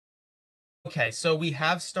Okay, so we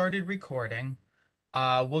have started recording.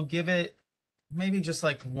 We'll give it maybe just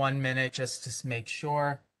like 1 minute just to make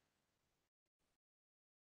sure.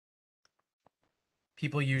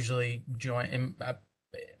 People usually join.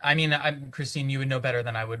 I mean, Christine, you would know better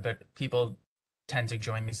than I would, but people tend to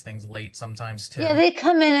join these things late sometimes Yeah, too. they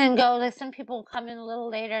come in and go. Like some people come in a little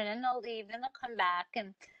later and then they'll leave and they'll come back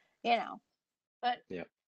and you know. But Yeah,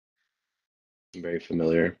 I'm very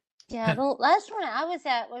familiar. yeah, the last one I was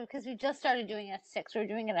at because we just started doing it at 6. We were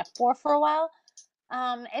doing it at 4 for a while.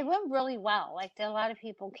 It went really well. Like a lot of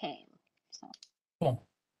people came. So Cool.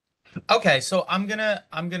 Okay, so I'm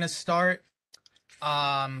gonna start.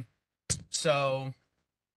 Um, so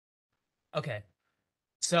okay.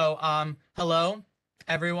 Hello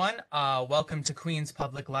everyone. Welcome to Queens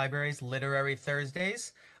Public Library's Literary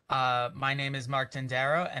Thursdays. My name is Mark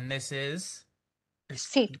Dendaro, and this is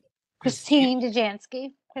Christine, Christine. Christine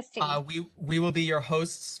Djansky. Christine. We will be your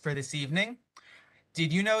hosts for this evening.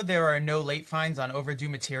 Did you know there are no late fines on overdue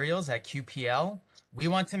materials at QPL? We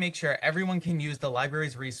want to make sure everyone can use the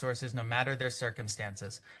library's resources no matter their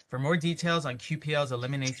circumstances. For more details on QPL's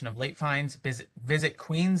elimination of late fines, visit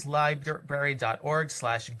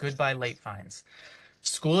queenslibrary.org/goodbye late fines.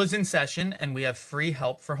 School is in session and we have free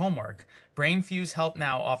help for homework. BrainFuse Help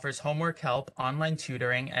Now offers homework help, online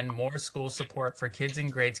tutoring, and more school support for kids in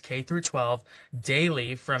grades K through 12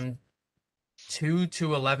 daily from 2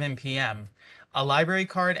 to 11 p.m. A library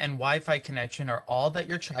card and Wi-Fi connection are all that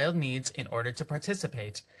your child needs in order to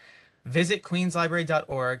participate. Visit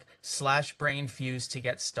queenslibrary.org/brainfuse to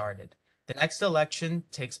get started. The next election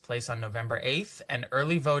takes place on November 8th, and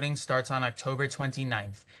early voting starts on October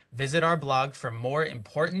 29th. Visit our blog for more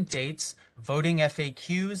important dates, voting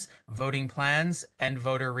FAQs, voting plans, and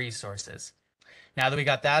voter resources. Now that we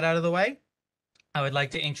got that out of the way, I would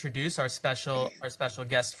like to introduce our special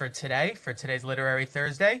guest for today's Literary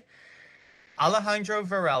Thursday. Alejandro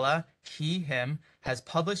Varela, him, has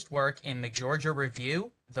published work in the Georgia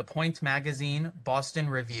Review, The Point Magazine, Boston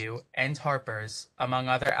Review, and Harper's, among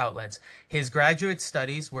other outlets. His graduate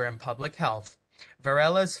studies were in public health.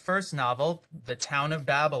 Varela's first novel, The Town of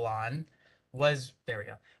Babylon, was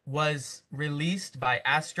released by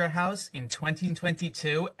Astra House in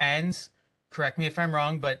 2022 and, correct me if I'm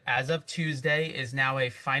wrong, but as of Tuesday is now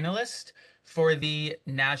a finalist for the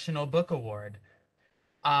National Book Award.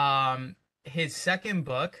 His second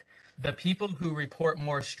book, The People Who Report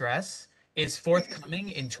More Stress, is forthcoming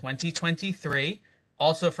in 2023,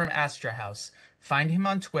 also from Astra House. Find him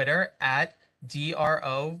on Twitter at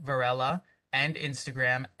DRO Varela and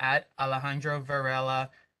Instagram at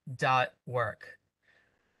alejandrovarela.work.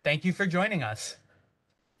 Thank you for joining us.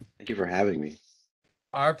 Thank you for having me.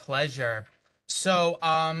 Our pleasure. So,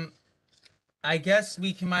 I guess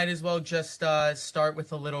might as well just start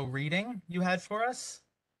with a little reading you had for us.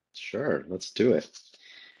 Sure, let's do it.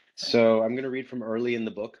 So I'm going to read from early in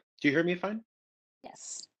the book. Do you hear me fine?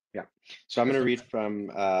 Yes. Yeah. So I'm going to read from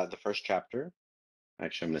the first chapter.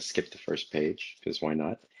 Actually, I'm going to skip the first page because why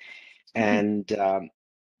not? And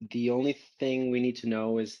the only thing we need to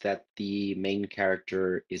know is that the main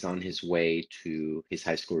character is on his way to his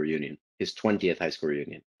high school reunion, his 20th high school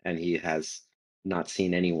reunion, and he has not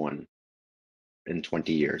seen anyone in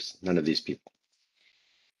 20 years. None of these people.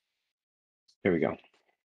 Here we go.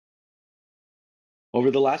 Over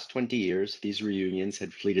the last 20 years, these reunions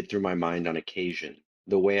had fleeted through my mind on occasion,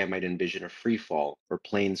 the way I might envision a free fall or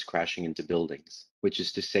planes crashing into buildings, which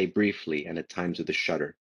is to say briefly and at times with a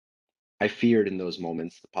shudder. I feared in those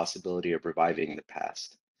moments the possibility of reviving the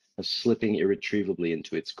past, of slipping irretrievably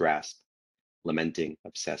into its grasp, lamenting,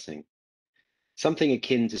 obsessing. Something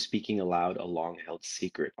akin to speaking aloud a long-held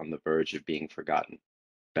secret on the verge of being forgotten,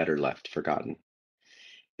 better left forgotten.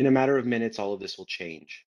 In a matter of minutes, all of this will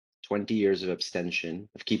change. 20 years of abstention,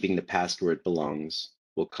 of keeping the past where it belongs,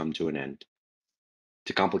 will come to an end.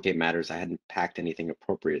 To complicate matters, I hadn't packed anything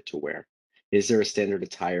appropriate to wear. Is there a standard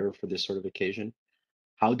attire for this sort of occasion?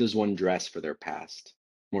 How does one dress for their past?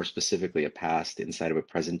 More specifically, a past inside of a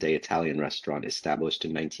present-day Italian restaurant established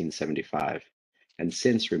in 1975 and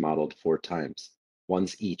since remodeled 4 times,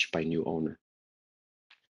 once each by new owner.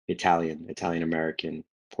 Italian, Italian-American,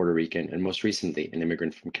 Puerto Rican, and most recently, an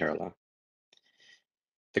immigrant from Kerala.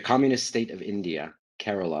 The communist state of India,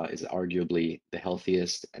 Kerala, is arguably the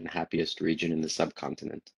healthiest and happiest region in the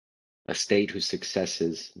subcontinent, a state whose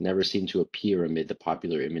successes never seem to appear amid the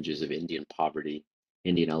popular images of Indian poverty,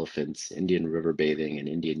 Indian elephants, Indian river bathing, and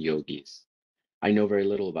Indian yogis. I know very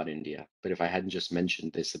little about India, but if I hadn't just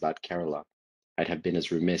mentioned this about Kerala, I'd have been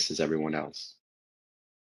as remiss as everyone else.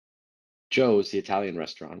 Joe's, the Italian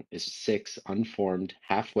restaurant, is 6 unformed,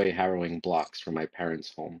 halfway harrowing blocks from my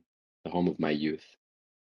parents' home, the home of my youth.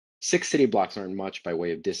 6 city blocks aren't much by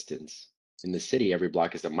way of distance. In the city, every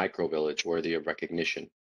block is a micro-village worthy of recognition.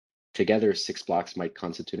 Together, 6 blocks might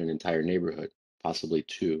constitute an entire neighborhood, possibly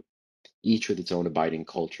 2, each with its own abiding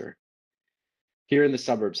culture. Here in the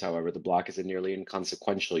suburbs, however, the block is a nearly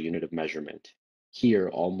inconsequential unit of measurement. Here,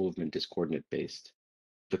 all movement is coordinate-based.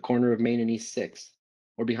 The corner of Main and East 6th,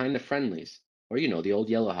 or behind the Friendlies, or the old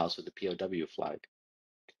yellow house with the POW flag.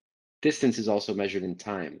 Distance is also measured in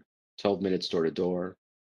time, 12 minutes door to door,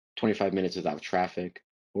 25 minutes without traffic,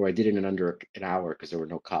 or I did it in under an hour because there were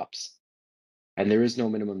no cops. And there is no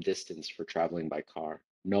minimum distance for traveling by car.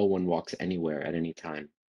 No one walks anywhere at any time,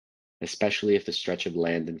 especially if the stretch of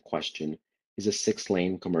land in question is a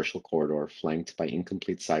 6-lane commercial corridor flanked by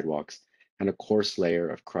incomplete sidewalks and a coarse layer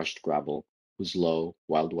of crushed gravel whose low,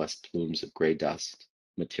 Wild West plumes of gray dust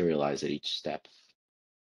materialize at each step.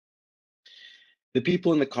 The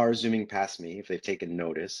people in the car zooming past me, if they've taken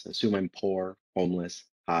notice, assume I'm poor, homeless,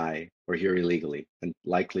 high, or here illegally, and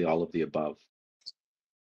likely all of the above.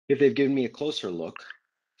 If they've given me a closer look,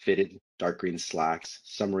 fitted, dark green slacks,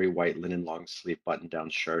 summery white linen long sleeve button-down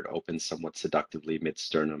shirt open somewhat seductively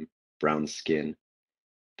mid-sternum, brown skin,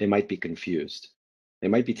 they might be confused. They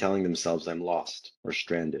might be telling themselves I'm lost or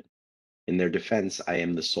stranded. In their defense, I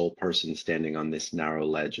am the sole person standing on this narrow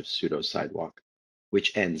ledge of pseudo-sidewalk,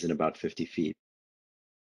 which ends in about 50 feet.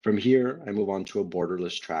 From here, I move on to a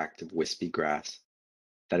borderless tract of wispy grass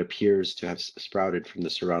that appears to have sprouted from the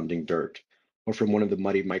surrounding dirt or from one of the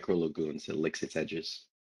muddy micro-lagoons that licks its edges,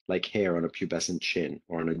 like hair on a pubescent chin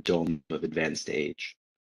or on a dome of advanced age,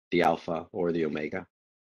 the alpha or the omega.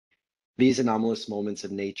 These anomalous moments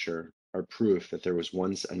of nature are proof that there was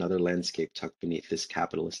once another landscape tucked beneath this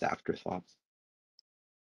capitalist afterthought.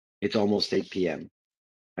 It's almost 8 p.m.,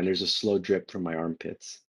 and there's a slow drip from my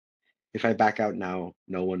armpits. If I back out now,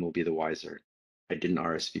 no one will be the wiser. I didn't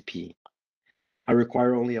RSVP. I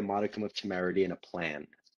require only a modicum of temerity and a plan.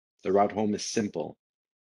 The route home is simple.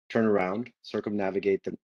 Turn around, circumnavigate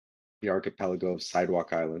the archipelago of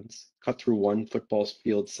sidewalk islands, cut through one football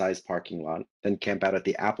field-sized parking lot, then camp out at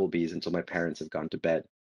the Applebee's until my parents have gone to bed.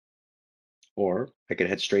 Or I could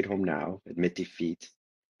head straight home now, admit defeat,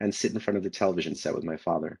 and sit in front of the television set with my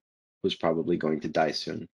father, who's probably going to die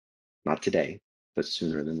soon. Not today, but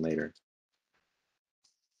sooner than later.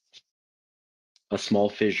 A small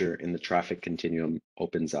fissure in the traffic continuum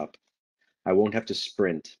opens up. I won't have to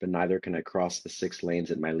sprint, but neither can I cross the 6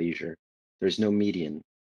 lanes at my leisure. There's no median.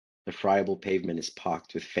 The friable pavement is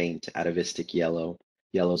pocked with faint, atavistic yellows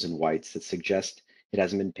and whites that suggest it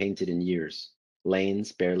hasn't been painted in years,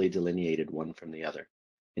 lanes barely delineated one from the other,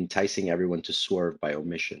 enticing everyone to swerve by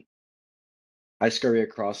omission. I scurry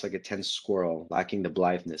across like a tense squirrel, lacking the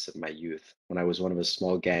blitheness of my youth, when I was one of a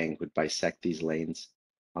small gang who'd bisect these lanes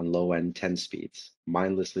on low-end 10 speeds,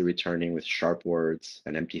 mindlessly returning with sharp words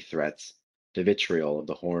and empty threats, the vitriol of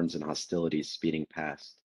the horns and hostilities speeding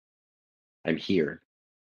past. I'm here.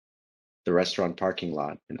 The restaurant parking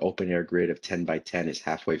lot, an open-air grid of 10 by 10, is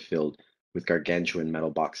halfway filled with gargantuan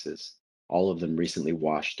metal boxes, all of them recently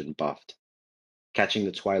washed and buffed, catching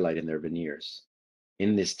the twilight in their veneers.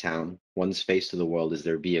 In this town, one's face to the world is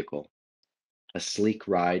their vehicle. A sleek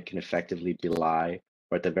ride can effectively belie,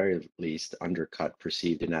 or at the very least, undercut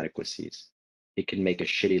perceived inadequacies. It can make a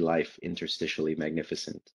shitty life interstitially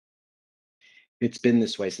magnificent. It's been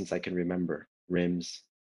this way since I can remember. Rims,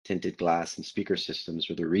 tinted glass, and speaker systems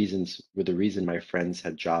were the reason my friends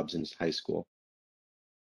had jobs in high school.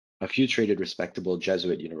 A few traded respectable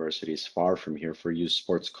Jesuit universities far from here for used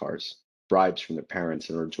sports cars, bribes from their parents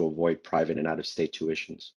in order to avoid private and out-of-state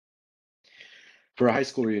tuitions. For a high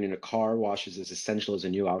school reunion, a car wash is as essential as a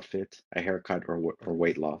new outfit, a haircut, or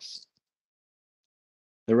weight loss.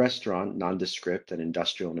 The restaurant, nondescript and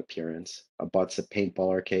industrial in appearance, abuts a paintball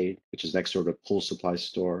arcade, which is next door to a pool supply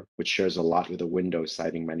store, which shares a lot with a window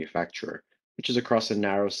siding manufacturer, which is across a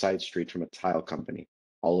narrow side street from a tile company,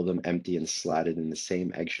 all of them empty and slatted in the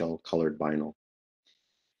same eggshell-colored vinyl.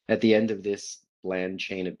 At the end of this bland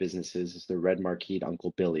chain of businesses is the red marqueed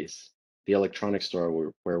Uncle Billy's, the electronics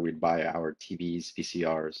store where we'd buy our TVs,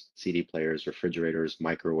 VCRs, CD players, refrigerators,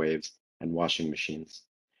 microwaves, and washing machines,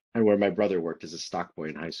 and where my brother worked as a stock boy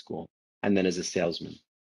in high school, and then as a salesman.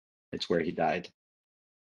 It's where he died.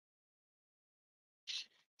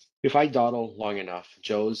 If I dawdle long enough,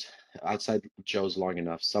 outside Joe's long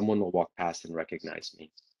enough, someone will walk past and recognize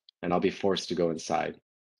me, and I'll be forced to go inside.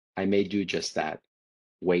 I may do just that,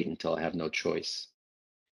 wait until I have no choice.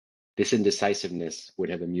 This indecisiveness would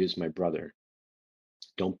have amused my brother.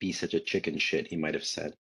 Don't be such a chicken shit, he might have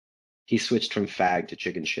said. He switched from fag to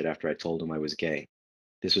chicken shit after I told him I was gay.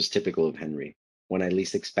 This was typical of Henry. When I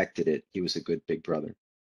least expected it, he was a good big brother.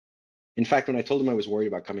 In fact, when I told him I was worried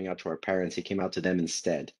about coming out to our parents, he came out to them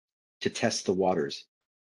instead to test the waters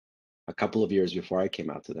a couple of years before I came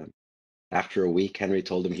out to them. After a week, Henry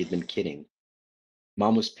told him he'd been kidding.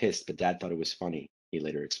 Mom was pissed, but Dad thought it was funny, he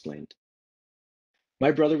later explained.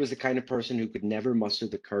 My brother was the kind of person who could never muster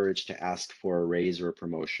the courage to ask for a raise or a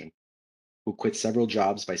promotion, who quit several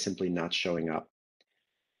jobs by simply not showing up,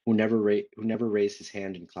 who never raised his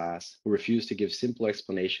hand in class, who refused to give simple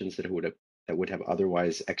explanations that would have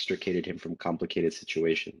otherwise extricated him from complicated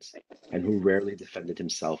situations, and who rarely defended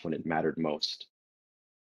himself when it mattered most.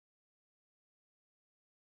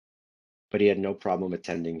 But he had no problem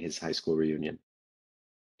attending his high school reunion.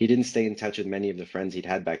 He didn't stay in touch with many of the friends he'd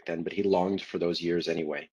had back then, but he longed for those years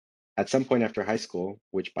anyway. At some point after high school,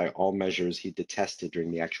 which by all measures he detested during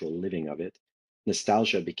the actual living of it,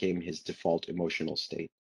 nostalgia became his default emotional state.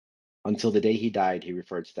 Until the day he died, he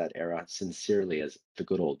referred to that era sincerely as the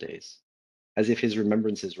good old days, as if his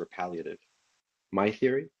remembrances were palliative. My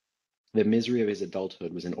theory? The misery of his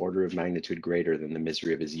adulthood was an order of magnitude greater than the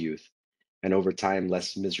misery of his youth, and over time,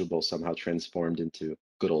 less miserable somehow transformed into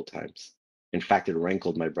good old times. In fact, it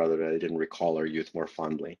rankled my brother that I didn't recall our youth more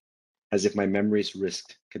fondly, as if my memories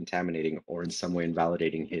risked contaminating or in some way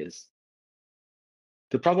invalidating his.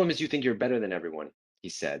 The problem is you think you're better than everyone, he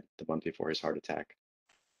said the month before his heart attack.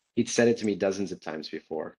 He'd said it to me dozens of times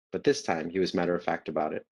before, but this time he was matter of fact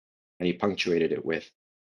about it, and he punctuated it with,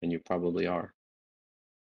 and you probably are.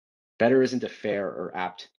 Better isn't a fair or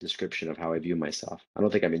apt description of how I view myself. I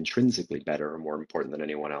don't think I'm intrinsically better or more important than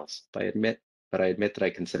anyone else, but I admit that I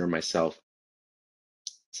consider myself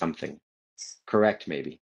something. Correct,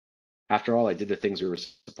 maybe. After all, I did the things we were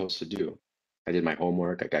supposed to do. I did my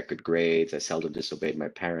homework, I got good grades, I seldom disobeyed my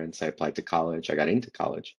parents, I applied to college, I got into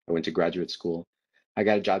college, I went to graduate school, I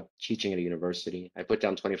got a job teaching at a university, I put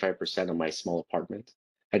down 25% on my small apartment.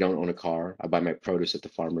 I don't own a car, I buy my produce at the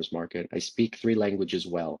farmer's market, I speak 3 languages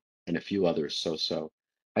well, and a few others so-so.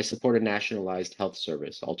 I support a nationalized health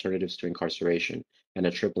service, alternatives to incarceration, and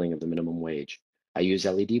a tripling of the minimum wage. I use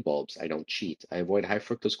LED bulbs, I don't cheat, I avoid high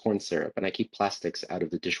fructose corn syrup, and I keep plastics out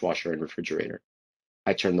of the dishwasher and refrigerator.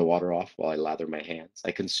 I turn the water off while I lather my hands.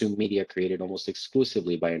 I consume media created almost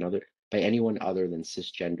exclusively by anyone other than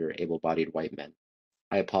cisgender, able-bodied white men.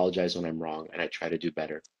 I apologize when I'm wrong, and I try to do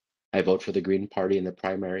better. I vote for the Green Party in the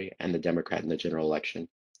primary and the Democrat in the general election.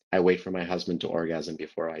 I wait for my husband to orgasm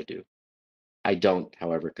before I do. I don't,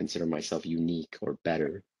 however, consider myself unique or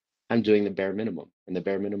better. I'm doing the bare minimum, and the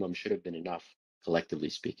bare minimum should have been enough, collectively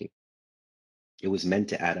speaking. It was meant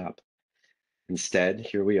to add up. Instead,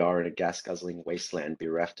 here we are in a gas-guzzling wasteland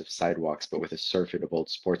bereft of sidewalks, but with a surfeit of old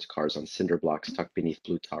sports cars on cinder blocks tucked beneath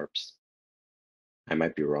blue tarps. I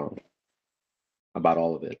might be wrong about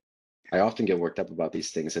all of it. I often get worked up about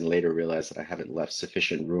these things and later realize that I haven't left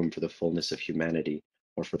sufficient room for the fullness of humanity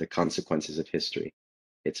or for the consequences of history.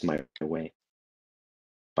 It's my way.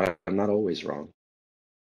 But I'm not always wrong.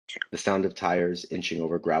 The sound of tires inching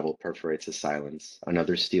over gravel perforates the silence.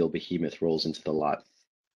 Another steel behemoth rolls into the lot,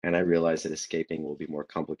 and I realize that escaping will be more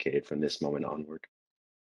complicated from this moment onward.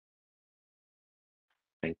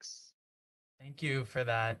 Thanks. Thank you for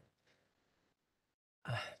that.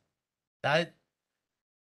 That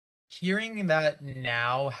hearing that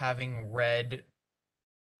now, having read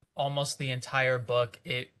almost the entire book,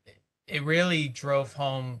 it really drove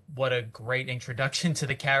home what a great introduction to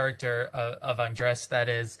the character of Andrés that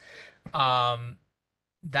is. Um,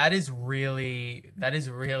 that is really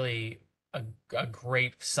a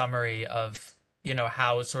great summary of, you know,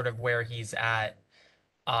 how sort of where he's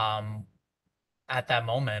um at that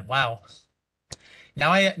moment. Wow.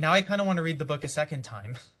 Now I kind of want to read the book a second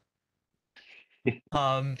time.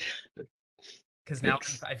 Um, because now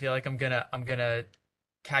Thanks. I feel like I'm gonna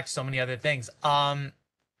catch so many other things.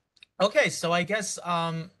 Okay, so I guess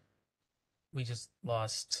we just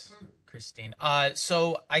lost Christine.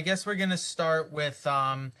 So I guess we're gonna start with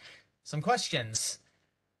some questions.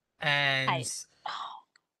 And Hi.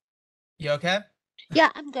 you okay? Yeah,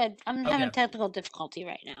 I'm good. I'm Okay. having technical difficulty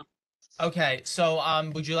right now. Okay. So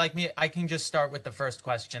would you like me? I can just start with the first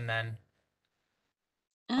question then.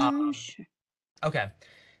 Sure. Okay.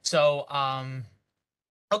 So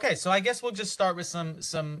okay, so I guess we'll just start with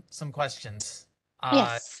some questions. Uh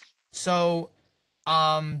Yes. so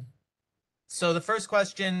um so the first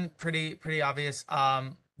question, pretty obvious.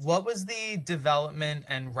 What was the development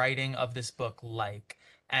and writing of this book like?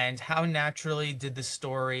 And how naturally did the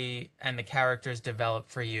story and the characters develop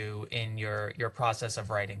for you in your process of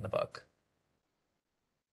writing the book?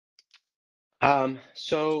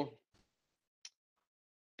 So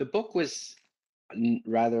the book was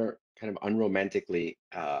rather kind of unromantically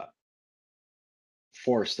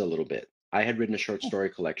forced a little bit. I had written a short story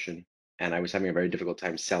collection and I was having a very difficult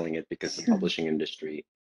time selling it because the publishing industry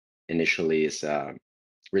initially is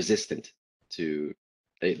resistant to.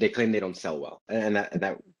 They claim they don't sell well, and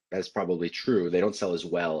that's probably true. They don't sell as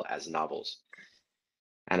well as novels.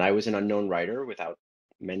 And I was an unknown writer without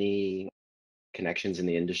many connections in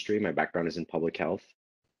the industry. My background is in public health,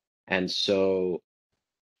 and so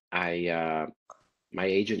I my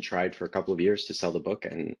agent tried for a couple of years to sell the book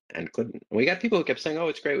and couldn't. And we got people who kept saying, "Oh,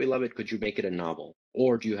 it's great, we love it. Could you make it a novel,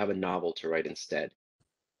 or do you have a novel to write instead?"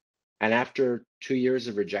 And after 2 years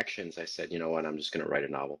of rejections, I said, "You know what? I'm just going to write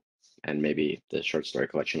a novel, and maybe the short story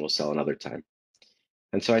collection will sell another time."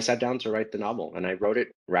 And so I sat down to write the novel, and I wrote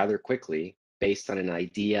it rather quickly based on an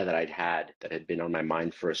idea that I'd had that had been on my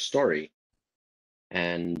mind for a story.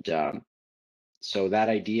 And so that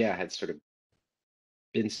idea had sort of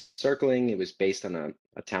been circling. It was based on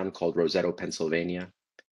a town called Roseto, Pennsylvania.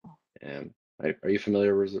 Are you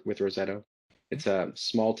familiar with Roseto? It's a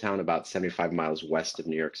small town about 75 miles west of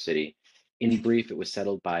New York City. In brief, it was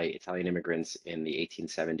settled by Italian immigrants in the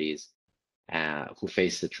 1870s who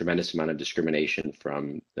faced a tremendous amount of discrimination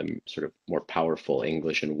from the sort of more powerful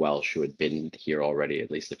English and Welsh who had been here already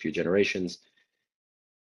at least a few generations.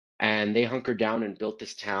 And they hunkered down and built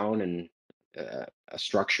this town and a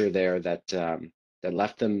structure there that that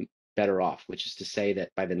left them better off, which is to say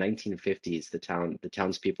that by the 1950s, the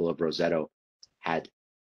townspeople of Roseto had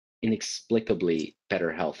inexplicably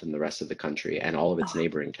better health than the rest of the country and all of its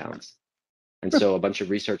neighboring towns. And so a bunch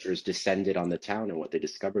of researchers descended on the town, and what they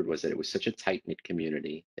discovered was that it was such a tight-knit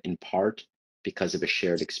community, in part because of a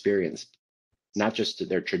shared experience, not just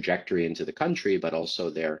their trajectory into the country, but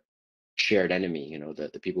also their shared enemy, you know,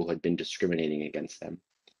 the people who had been discriminating against them.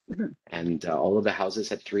 And all of the houses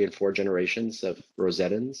had 3 and 4 generations of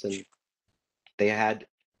Rosetans, and they had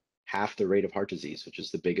half the rate of heart disease, which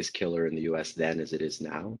is the biggest killer in the US then as it is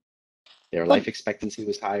now. Their life expectancy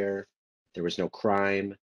was higher, there was no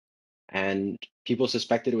crime, and people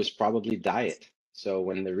suspected it was probably diet. So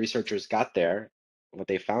when the researchers got there, what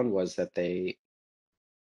they found was that that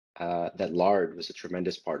lard was a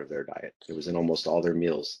tremendous part of their diet. It was in almost all their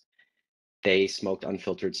meals. They smoked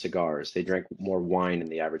unfiltered cigars. They drank more wine than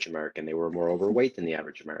the average American. They were more overweight than the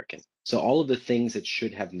average American. So all of the things that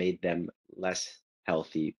should have made them less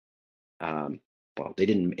healthy, well, it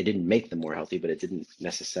didn't make them more healthy, but it didn't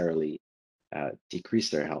necessarily decrease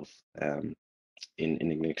their health in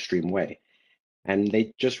an extreme way. And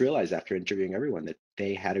they just realized after interviewing everyone that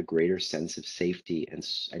they had a greater sense of safety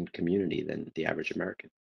and community than the average American.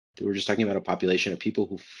 We were just talking about a population of people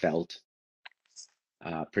who felt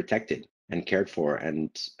protected and cared for and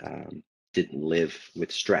didn't live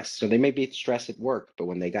with stress. So they may be stressed at work, but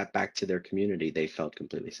when they got back to their community, they felt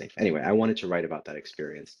completely safe. Anyway, I wanted to write about that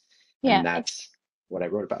experience, Yeah, and that's what I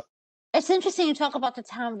wrote about. it's interesting you talk about the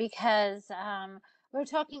town because we were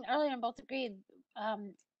talking earlier and both agreed,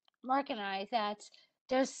 Mark and I, that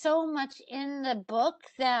there's so much in the book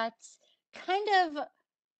that kind of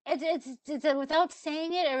it's without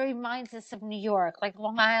saying it, it reminds us of New York, like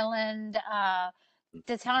Long Island,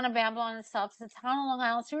 the town of Babylon itself, the town of Long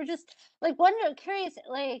Island. So we're just like curious,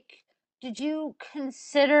 like, did you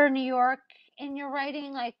consider New York in your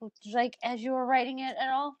writing, like as you were writing it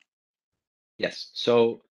at all? Yes.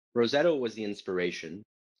 So Roseto was the inspiration,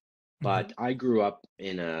 but I grew up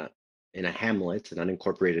in a hamlet, an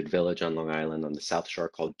unincorporated village on Long Island on the South Shore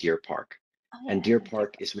called Deer Park. Oh And yeah, Deer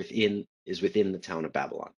Park is within the town of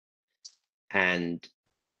Babylon. And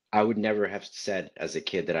I would never have said as a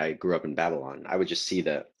kid that I grew up in Babylon. I would just see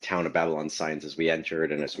the town of Babylon signs as we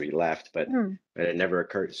entered and as we left, but it never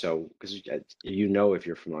occurred. So, because you know, if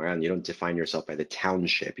you're from Long Island, you don't define yourself by the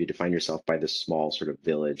township. You define yourself by the small sort of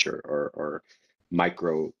village or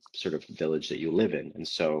micro sort of village that you live in. And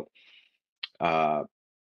so,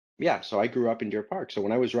 yeah, so I grew up in Deer Park. So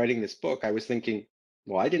when I was writing this book, I was thinking,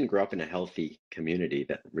 well, I didn't grow up in a healthy community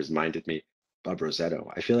that reminded me of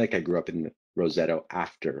Roseto. I feel like I grew up in Roseto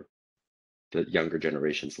after the younger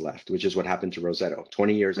generations left, which is what happened to Roseto.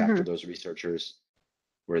 20 years after those researchers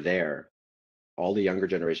were there, all the younger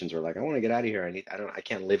generations were like, I want to get out of here. I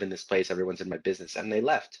can't live in this place. Everyone's in my business. And they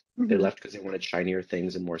left. They left because they wanted shinier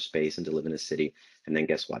things and more space and to live in a city. And then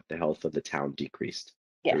guess what? The health of the town decreased.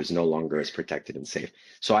 It was no longer as protected and safe.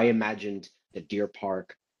 So I imagined that Deer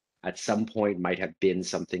Park at some point might have been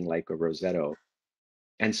something like a Roseto.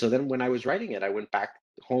 And so then when I was writing it, I went back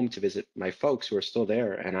home to visit my folks who are still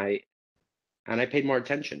there, and I paid more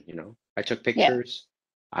attention, you know. I took yeah, pictures,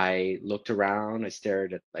 I looked around, I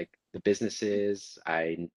stared at like the businesses,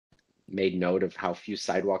 I made note of how few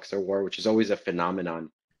sidewalks there were, which is always a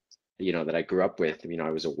phenomenon, you know, that I grew up with. I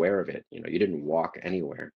was aware of it. You know, you didn't walk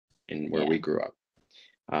anywhere in where yeah. we grew up.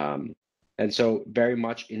 And so very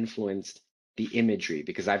much influenced the imagery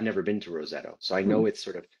because I've never been to Roseto. So I know it's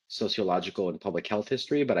sort of sociological and public health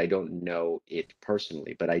history, but I don't know it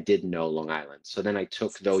personally. But I did know Long Island. So then I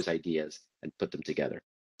took those ideas and put them together.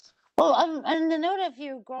 Well, on the note of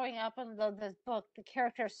you growing up in the book, the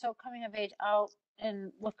character is so coming of age out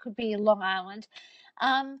in what could be Long Island.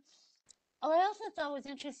 Um, what I also thought was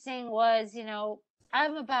interesting was, I'm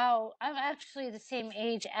actually the same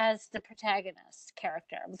age as the protagonist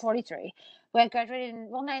character. I'm 43. I graduated in,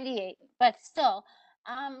 well, 98, but still,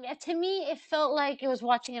 to me, it felt like it was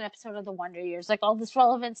watching an episode of The Wonder Years, like all this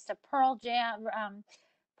relevance to Pearl Jam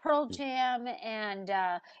and,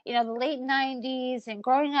 the late 90s and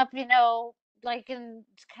growing up, like in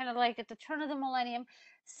kind of like at the turn of the millennium.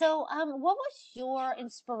 So, what was your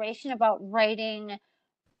inspiration about writing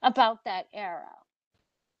about that era?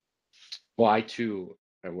 Well, I too,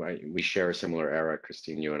 we share a similar era,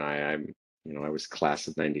 Christine, you and I. I was class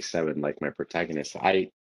of 97, like my protagonist. I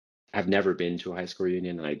have never been to a high school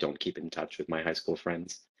reunion and I don't keep in touch with my high school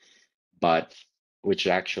friends, but which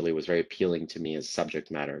actually was very appealing to me as subject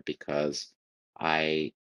matter because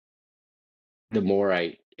I, the more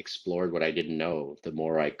I explored what I didn't know, the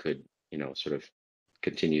more I could, sort of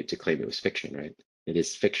continue to claim it was fiction, right? It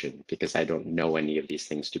is fiction because I don't know any of these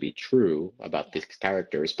things to be true about these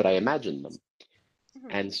characters, but I imagined them. Mhm.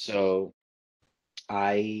 And so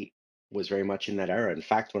I was very much in that era. In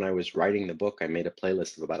fact, when I was writing the book, I made a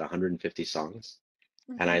playlist of about 150 songs.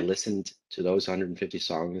 And I Mhm. listened to those 150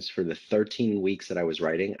 songs for the 13 weeks that I was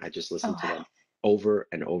writing. I just Oh, listened to wow. them over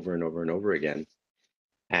and over and over and over again.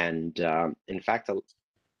 And in fact,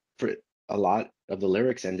 for a lot of the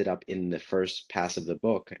lyrics ended up in the first pass of the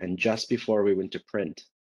book. And just before we went to print,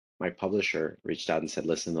 my publisher reached out and said,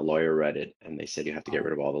 listen, the lawyer read it, and they said you have to get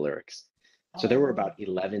rid Oh, of all the lyrics. So there were Oh, about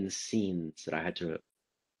 11 scenes that I had to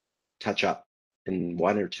touch up in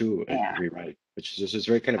one or two yeah. rewrite, which is just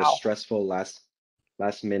very kind of a Wow. stressful last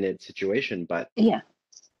minute situation. Yeah.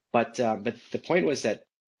 But the point was that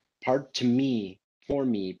part to me, for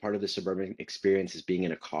me, part of the suburban experience is being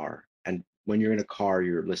in a car. And when you're in a car,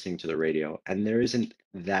 you're listening to the radio, and there isn't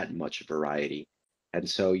that much variety. And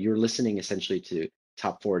so you're listening essentially to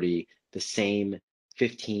top 40, the same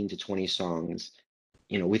 15 to 20 songs.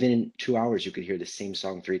 Within 2 hours, you could hear the same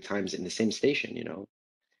song three times in the same station.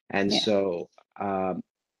 And Yeah. so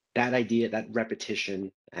that idea, that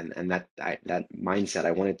repetition, and that mindset,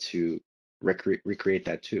 I wanted to recreate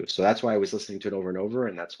that too. So that's why I was listening to it over and over,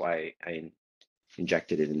 and that's why I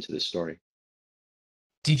injected it into the story.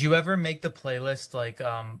 did you ever make the playlist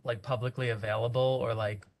like publicly available or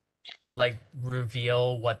like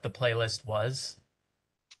reveal what the playlist was?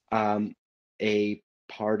 Um, a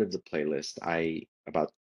part of the playlist, I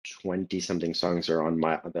about 20 something songs are on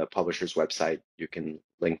the publisher's website. You can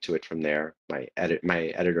link to it from there. My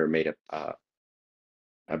editor made a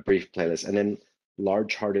brief playlist, and then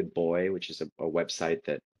Large Hearted Boy, which is a website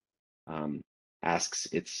that um, asks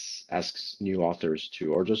new authors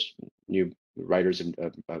to, or just new writers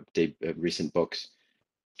of recent books,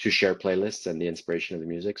 to share playlists and the inspiration of the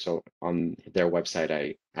music. So on their website,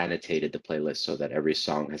 I annotated the playlist so that every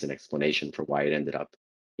song has an explanation for why it ended up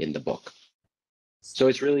in the book.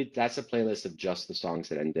 So that's a playlist of just the songs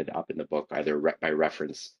that ended up in the book, either by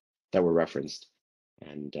reference that were referenced.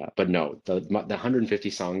 And but no, the 150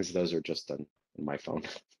 songs, those are just on my phone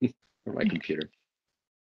or my computer.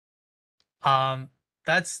 Um,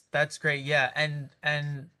 that's great. Yeah,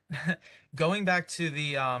 and going back to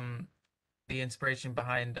the inspiration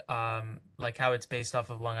behind like how it's based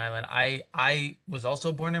off of Long Island. I was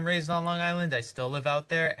also born and raised on Long Island. I still live out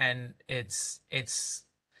there, and it's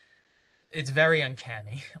very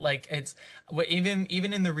uncanny. Like even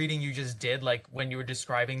in the reading you just did, like when you were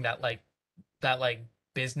describing that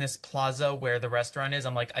business plaza where the restaurant is,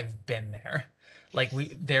 I'm like, I've been there. Like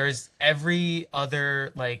there's every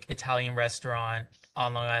other like Italian restaurant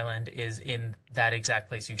on Long Island is in that exact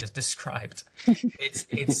place you just described.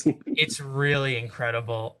 It's really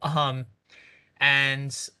incredible.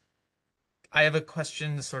 And I have a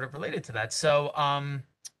question sort of related to that. So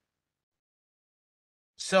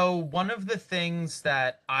one of the things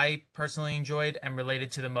that I personally enjoyed and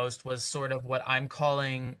related to the most was sort of what I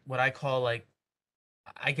call like,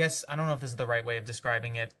 I guess I don't know if this is the right way of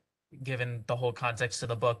describing it, given the whole context of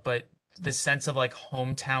the book, but this sense of like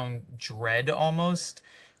hometown dread almost,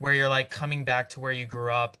 where you're like coming back to where you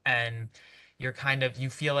grew up and you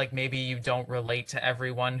feel like maybe you don't relate to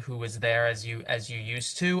everyone who was there as you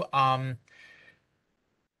used to.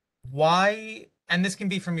 Why, and this can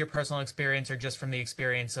be from your personal experience or just from the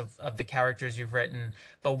experience of the characters you've written,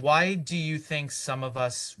 but why do you think some of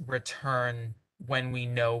us return when we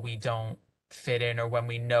know we don't fit in, or when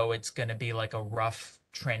we know it's going to be like a rough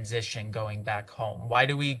transition going back home? Why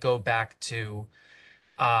do we go back to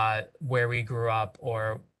where we grew up,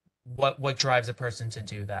 or what drives a person to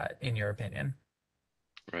do that, in your opinion?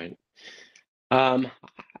 Right. Um,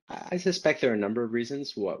 I suspect there are a number of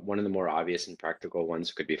reasons. One of the more obvious and practical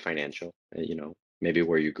ones could be financial. Maybe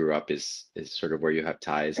where you grew up is sort of where you have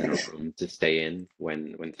ties and a room to stay in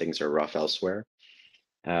when things are rough elsewhere.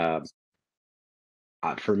 Uh,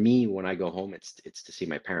 for me, when I go home, it's to see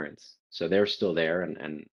my parents. So they're still there,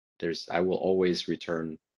 and I will always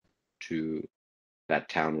return to that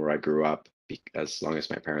town where I grew up as long as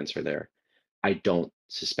my parents are there. I don't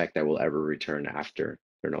suspect I will ever return after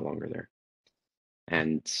they're no longer there.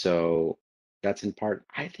 And so that's in part,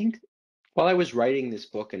 I think, while I was writing this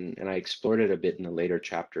book, and I explored it a bit in the later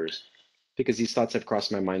chapters, because these thoughts have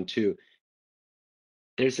crossed my mind too.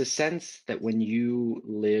 There's a sense that when you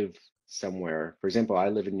live somewhere, for example, I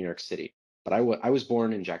live in New York City, but I was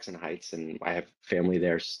born in Jackson Heights, and I have family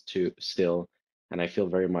there too still, and I feel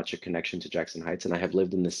very much a connection to Jackson Heights, and I have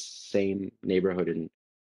lived in the same neighborhood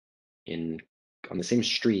in on the same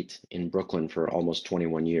street in Brooklyn for almost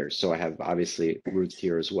 21 years. So I have obviously roots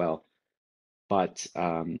here as well. But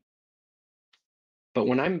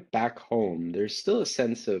when I'm back home, there's still a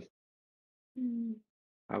sense of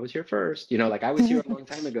I was here first, like I was here a long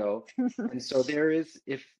time ago. And so there is,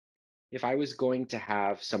 if I was going to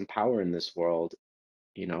have some power in this world,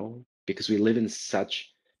 because we live in such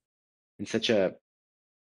a,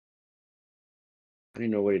 I don't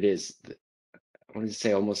know what it is. I wanted to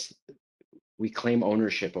say almost we claim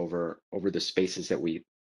ownership over the spaces that we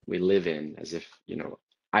live in, as if,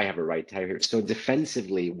 I have a right to have here. So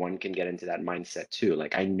defensively, one can get into that mindset too.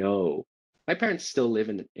 Like I know my parents still live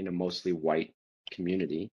in a mostly white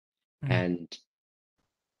community, Mhm. and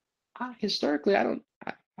historically, I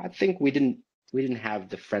think we didn't have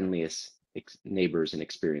the friendliest neighbors and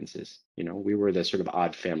experiences. We were the sort of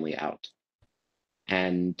odd family out,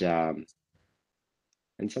 and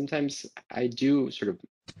sometimes I do sort of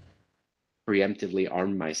preemptively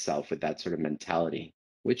arm myself with that sort of mentality,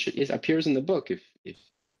 which appears in the book. If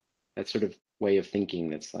that sort of way of thinking,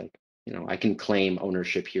 that's like, I can claim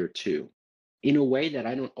ownership here too, in a way that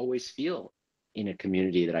I don't always feel in a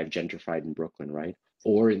community that I've gentrified in Brooklyn, right?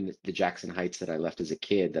 Or in the Jackson Heights that I left as a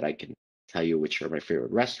kid, that I can tell you which are my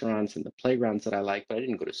favorite restaurants and the playgrounds that I like, but I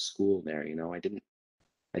didn't go to school there,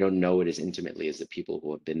 I don't know it as intimately as the people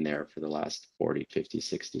who have been there for the last 40, 50,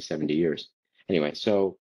 60, 70 years. Anyway,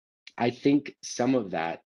 so I think some of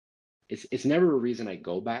that, it's never a reason I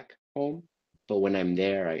go back home, but when I'm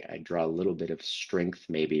there, I draw a little bit of strength,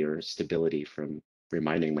 maybe, or stability from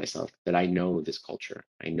reminding myself that I know this culture,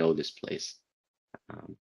 I know this place.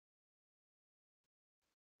 Um,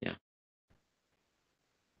 yeah.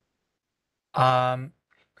 Um,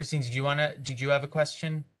 Christine, did you have a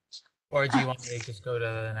question, or do you want me to just go to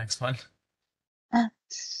the next one?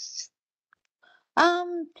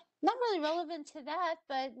 Um, Not really relevant to that,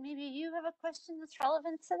 but maybe you have a question that's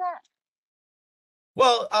relevant to that.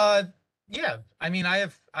 Well, yeah. I mean, I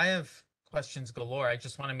have questions galore. I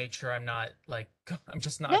just want to make sure I'm not like I'm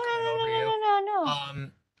just No, not no, going no, over no, you. no, no, no, no.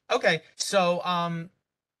 Um, okay. So,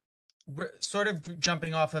 sort of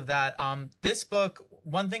jumping off of that, this book,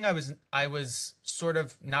 one thing I was sort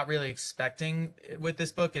of not really expecting with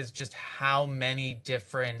this book is just how many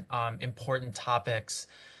different important topics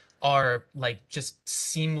are like just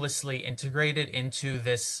seamlessly integrated into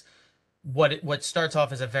this, what starts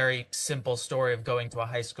off as a very simple story of going to a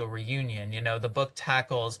high school reunion. The book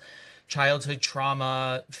tackles childhood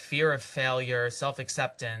trauma, fear of failure,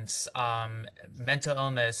 self-acceptance, mental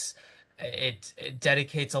illness. It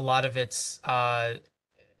dedicates a lot of its uh,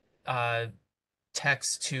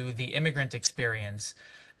 text to the immigrant experience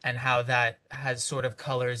and how that has sort of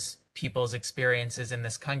colors people's experiences in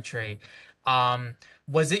this country. Um,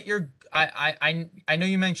 was it your I know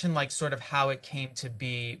you mentioned like sort of how it came to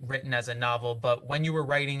be written as a novel, but when you were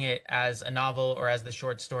writing it as a novel or as the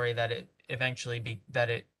short story that it eventually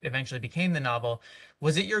became the novel,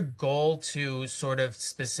 was it your goal to sort of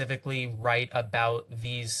specifically write about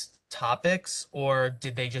these topics, or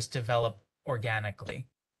did they just develop organically?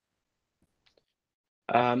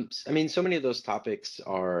 I mean, so many of those topics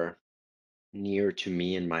are near to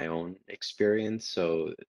me in my own experience.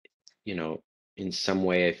 So, you know, in some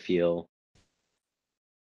way, I feel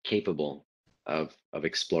capable of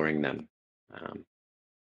exploring them. Um,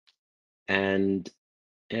 and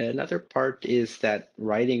another part is that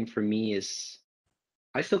writing for me is,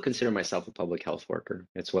 I still consider myself a public health worker.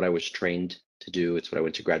 It's what I was trained to do. It's what I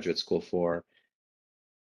went to graduate school for.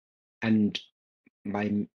 And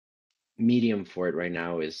my medium for it right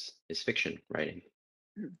now is fiction writing.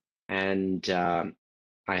 And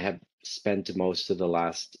I have spent most of the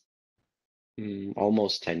last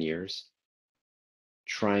almost 10 years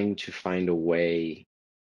trying to find a way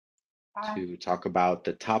to talk about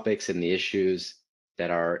the topics and the issues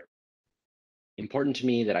that are important to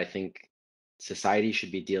me, that I think society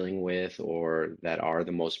should be dealing with, or that are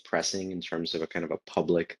the most pressing in terms of a kind of a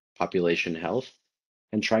public population health,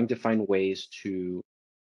 and trying to find ways to,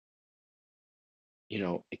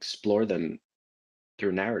 explore them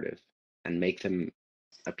through narrative and make them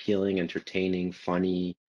appealing, entertaining,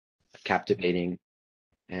 funny, captivating,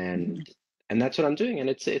 and that's what I'm doing. And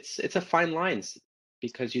it's a fine line,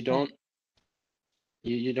 because you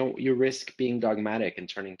risk being dogmatic and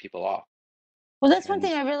turning people off. Well, that's one And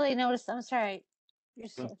thing I really noticed. I'm sorry. You're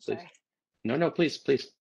no, so please. sorry. No, please,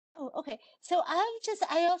 please. Oh, okay. So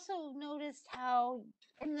I also noticed how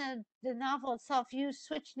in the novel itself you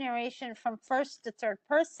switch narration from first to third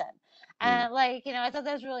person. Mm, And like, I thought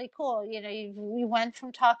that was really cool. You went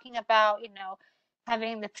from talking about,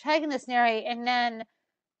 having the protagonist narrate, and then,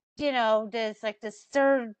 there's like this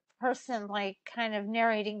third person like kind of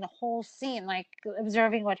narrating the whole scene, like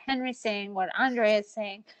observing what Henry's saying, what Andre is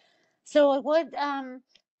saying. So like,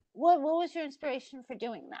 what was your inspiration for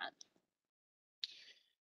doing that?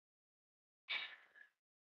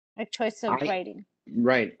 Like choice of I writing.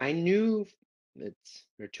 right. I knew that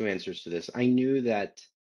there are two answers to this. I knew that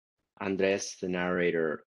Andrés, the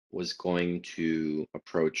narrator, was going to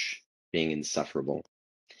approach being insufferable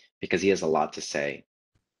because he has a lot to say.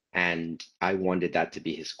 And I wanted that to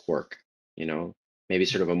be his quirk, maybe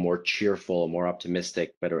sort of a more cheerful, more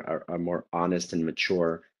optimistic, but a more honest and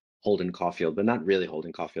mature Holden Caulfield, but not really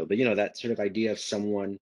Holden Caulfield, but that sort of idea of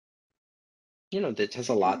someone, that has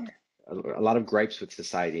a lot of gripes with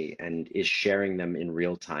society and is sharing them in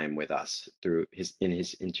real time with us through his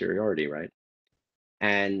interiority, right?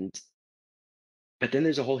 And but then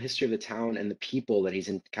there's a whole history of the town and the people that he's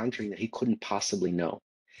encountering that he couldn't possibly know.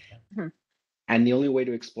 Mhm. And the only way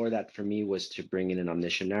to explore that for me was to bring in an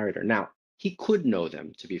omniscient narrator. Now, he could know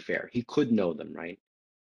them, to be fair. He could know them, right?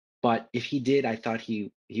 But if he did, I thought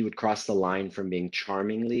he would cross the line from being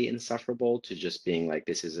charmingly insufferable to just being like,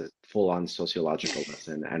 this is a full-on sociological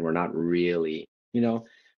lesson, and we're not really, Yeah.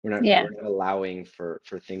 we're not allowing for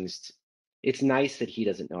things to, it's nice that he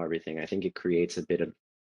doesn't know everything. I think it creates a bit of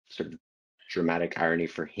sort of dramatic irony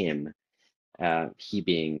for him, he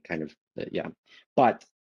being kind of yeah. But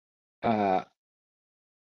uh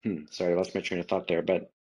sorry, I lost my train of thought there.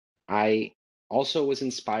 But I also was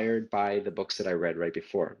inspired by the books that I read right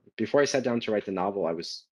before. Before I sat down to write the novel, I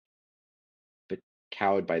was a bit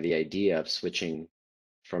cowed by the idea of switching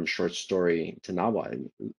from short story to novel.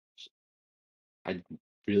 I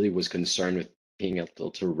really was concerned with being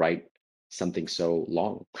able to write something so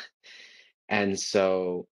long. And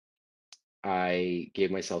so I gave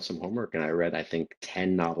myself some homework and I read, I think,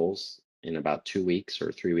 10 novels in about 2 weeks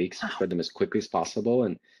or 3 weeks, just Wow. read them as quickly as possible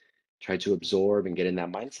and tried to absorb and get in that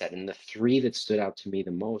mindset. And the three that stood out to me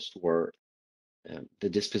the most were The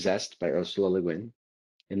Dispossessed by Ursula Le Guin,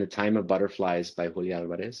 In the Time of Butterflies by Julia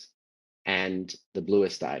Alvarez, and The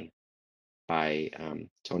Bluest Eye by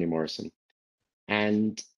Toni Morrison.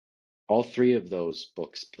 And all three of those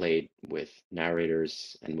books played with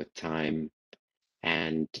narrators and with time.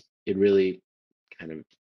 And it really kind of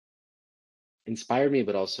inspired me,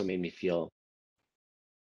 but also made me feel,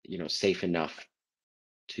 safe enough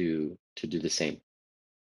to do the same.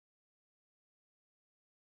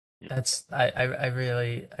 Yeah. That's I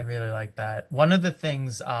really like that. One of the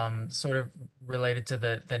things sort of related to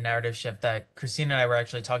the narrative shift that Christina and I were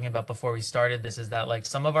actually talking about before we started this is that like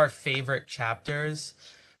some of our favorite chapters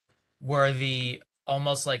were the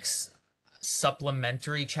almost like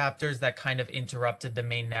supplementary chapters that kind of interrupted the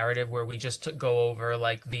main narrative where we just go over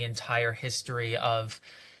like the entire history of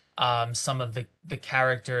some of the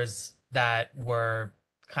characters that were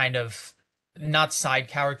kind of not side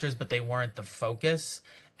characters, but they weren't the focus.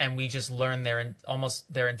 And we just learned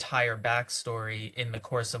almost their entire backstory in the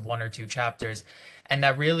course of one or two chapters. And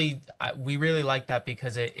that really, we really liked that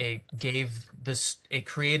because it gave this, it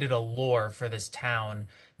created a lore for this town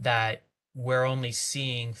that we're only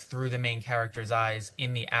seeing through the main character's eyes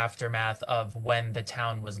in the aftermath of when the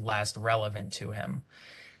town was last relevant to him.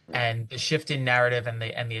 Right. And the shift in narrative and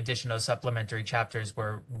the addition of supplementary chapters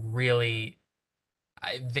were really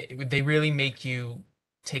they really make you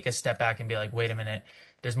take a step back and be like, wait a minute,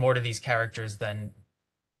 there's more to these characters than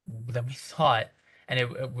we thought. And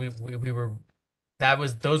we were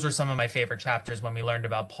those were some of my favorite chapters when we learned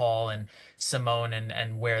about Paul and Simone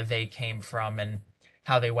and where they came from and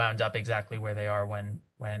how they wound up exactly where they are when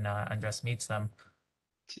Andres meets them.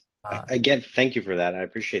 Again, thank you for that. I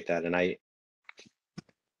appreciate that. And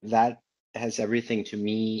that has everything for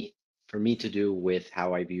me to do with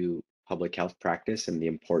how I view public health practice and the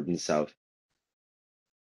importance of,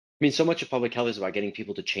 I mean, so much of public health is about getting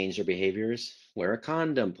people to change their behaviors, wear a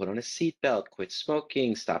condom, put on a seatbelt, quit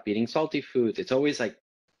smoking, stop eating salty foods. It's always like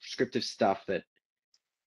prescriptive stuff that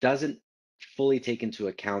doesn't fully take into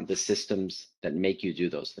account the systems that make you do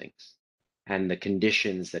those things and the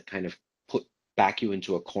conditions that kind of back you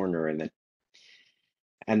into a corner and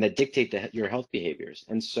that dictate your health behaviors.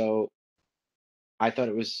 And so I thought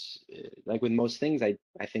it was like with most things, I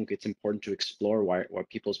think it's important to explore what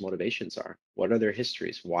people's motivations are. What are their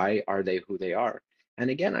histories? Why are they who they are? And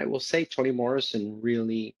again, I will say Toni Morrison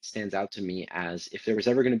really stands out to me as, if there was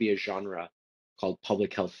ever going to be a genre called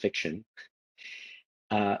public health fiction,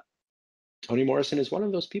 uh, Toni Morrison is one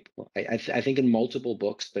of those people. I think in multiple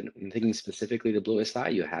books, but I'm thinking specifically The Bluest Eye,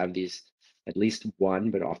 you have these at least one,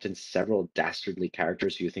 but often several dastardly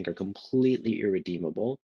characters who you think are completely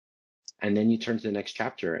irredeemable. And then you turn to the next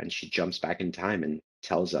chapter and she jumps back in time and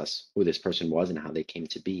tells us who this person was and how they came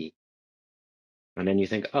to be. And then you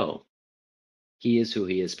think, oh, he is who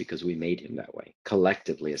he is because we made him that way.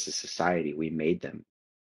 Collectively, as a society, we made them.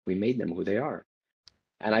 We made them who they are.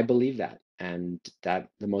 And I believe that. And that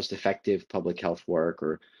the most effective public health work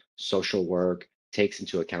or social work takes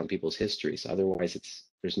into account people's histories. Otherwise,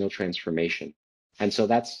 there's no transformation. And so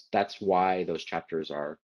that's why those chapters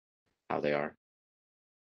are how they are.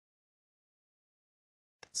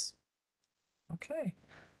 That's okay.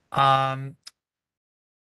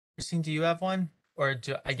 Christine, do you have one? Or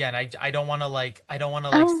again, I don't want to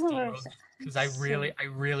Oh, steamroll because sure.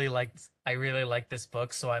 I really like this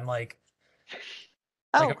book, so I'm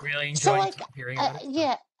Oh, I'm really so enjoying like, hearing about it. So.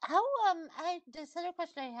 yeah. How this other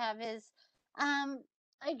question I have is, um,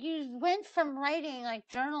 like you went from writing like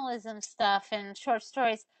journalism stuff and short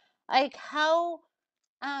stories, like how,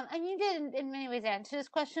 and you did in many ways answer this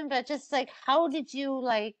question, but just like how did you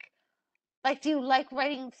like do you like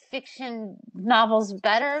writing fiction novels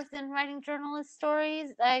better than writing journalist stories,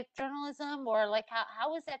 like journalism, or like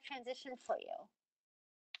how was that transition for you?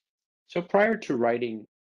 So prior to writing,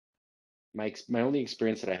 my only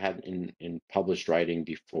experience that I had in published writing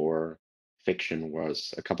before fiction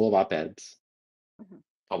was a couple of op-eds, Hmm.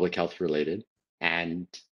 public health related, and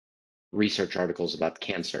research articles about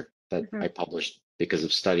cancer that Hmm. I published because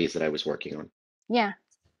of studies that I was working on. Yeah.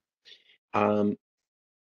 Um,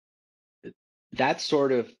 that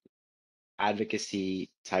sort of advocacy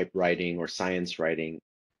type writing or science writing,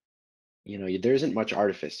 there isn't much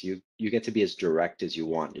artifice. You get to be as direct as you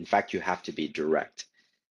want. In fact, you have to be direct,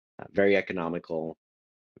 very economical,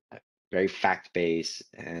 very fact-based,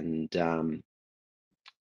 and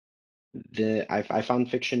I found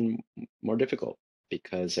fiction more difficult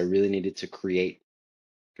because I really needed to create.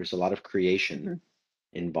 There's a lot of creation Hmm.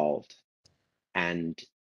 involved, and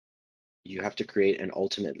you have to create and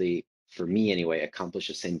ultimately, for me anyway, accomplish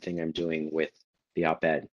the same thing I'm doing with the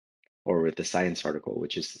op-ed or with the science article,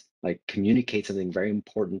 which is like communicate something very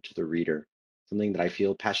important to the reader, something that I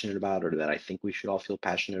feel passionate about or that I think we should all feel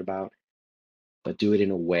passionate about, but do it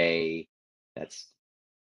in a way that's,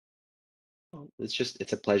 well,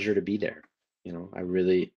 it's a pleasure to be there.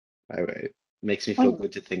 It makes me feel When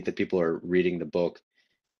good to think that people are reading the book,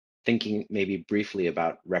 thinking maybe briefly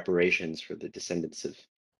about reparations for the descendants of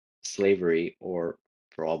slavery or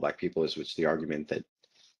for all Black people, is which the argument that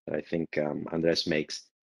I think Andres makes,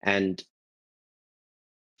 and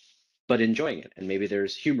but enjoying it, and maybe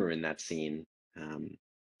there's humor in that scene. Um,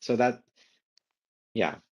 so that,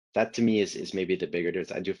 yeah, that to me is maybe the bigger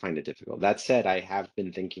difference. I do find it difficult. That said, I have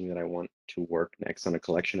been thinking that I want to work next on a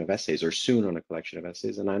collection of essays, or soon on a collection of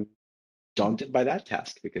essays, and I'm daunted by that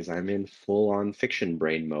task because I'm in full on fiction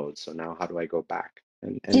brain mode. So now how do I go back?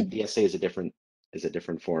 And did the essay is a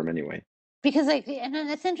different form anyway. because like and then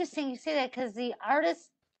it's interesting you say that because the artist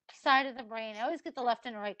side of the brain, I always get the left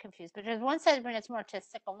and the right confused, but there's one side of the brain that's more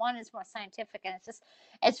artistic and one is more scientific, and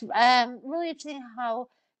it's really interesting how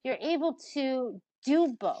you're able to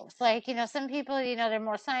do both. Like, some people, they're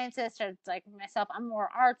more scientists, or like myself, I'm more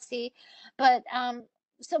artsy. But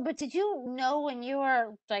but did you know when you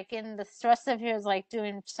were like in the stress of yours, like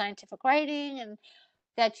doing scientific writing, and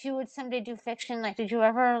that you would someday do fiction? Like, did you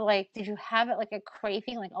have it like a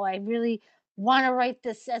craving, like, oh, I really want to write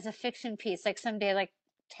this as a fiction piece, like someday, like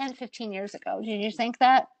 10, 15 years ago? Did you think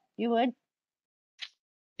that you would?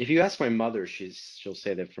 If you ask my mother, she'll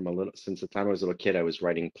say that since the time I was a little kid, I was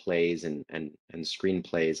writing plays and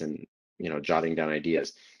screenplays and jotting down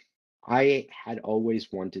ideas. I had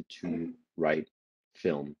always wanted to write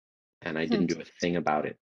film, and I Hmm. didn't do a thing about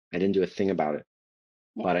it. I didn't do a thing about it,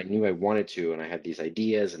 Yeah. but I knew I wanted to, and I had these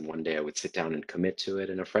ideas, and one day I would sit down and commit to it.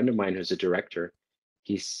 And a friend of mine who's a director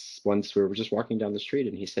once we were just walking down the street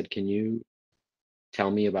and he said, "Can you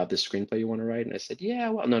tell me about this screenplay you want to write?" And I said, "Yeah,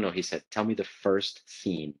 well, no, no." He said, "Tell me the first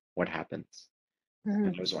scene. What happens?"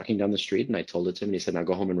 And Mhm. I was walking down the street and I told it to him and he said, "Now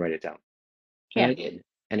go home and write it down." And Yeah. I did.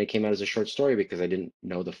 And it came out as a short story because I didn't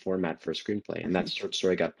know the format for a screenplay. And that short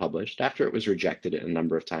story got published. After it was rejected a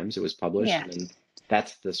number of times, it was published. Yeah. And then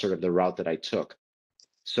that's the sort of the route that I took.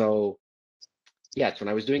 So yes, when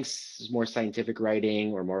I was doing more scientific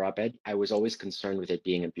writing or more op-ed, I was always concerned with it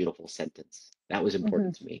being a beautiful sentence. That was Mhm.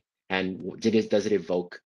 important to me. And does it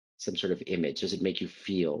evoke some sort of image? Does it make you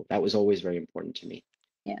feel? That was always very important to me.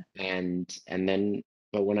 Yeah. And then,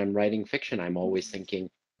 but when I'm writing fiction, I'm always thinking,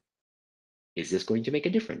 is this going to make a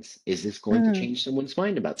difference? Is this going to Mhm. change someone's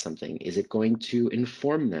mind about something? Is it going to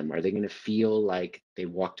inform them? Are they going to feel like they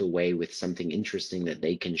walked away with something interesting that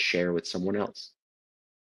they can share with someone else?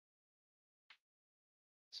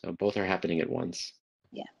 So both are happening at once.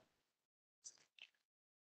 Yeah.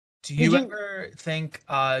 Do Did you you? ever think,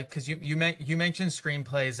 because you mentioned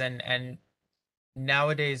screenplays, and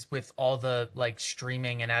nowadays with all the like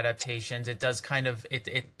streaming and adaptations, it does kind of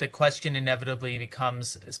the question inevitably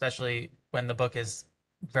becomes, especially when the book is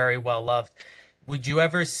very well loved, would you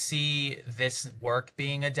ever see this work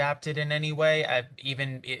being adapted in any way,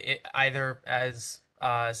 even either as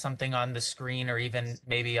something on the screen or even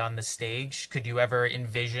maybe on the stage? Could you ever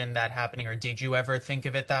envision that happening, or did you ever think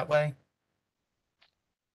of it that way?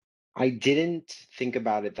 I didn't think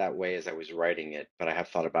about it that way as I was writing it, but I have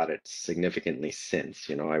thought about it significantly since.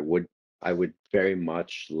 I would very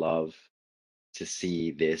much love to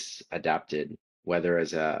see this adapted, whether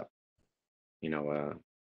as you know,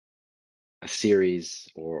 a series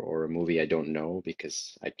or a movie. I don't know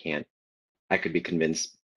because I could be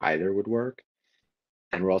convinced either would work.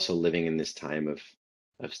 And we're also living in this time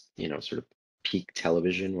of sort of peak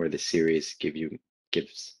television where the series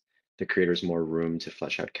gives the creators more room to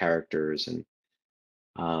flesh out characters.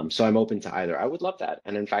 And so I'm open to either. I would love that.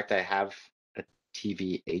 And in fact, I have a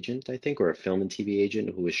TV agent, I think, or a film and TV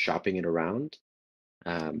agent who is shopping it around.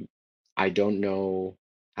 Um, I don't know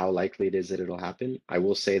how likely it is that it'll happen. I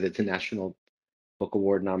will say that the National Book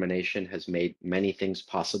Award nomination has made many things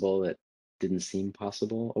possible that didn't seem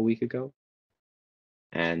possible a week ago.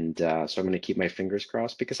 And so I'm going to keep my fingers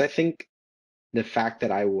crossed because I think the fact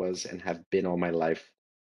that I was and have been all my life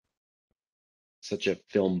such a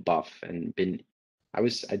film buff and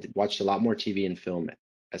watched a lot more TV and film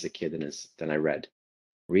as a kid than I read.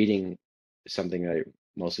 Reading is something I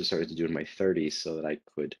mostly started to do in my 30s so that I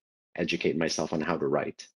could educate myself on how to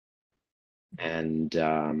write. And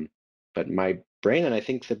but my brain, and I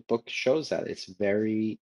think the book shows that it's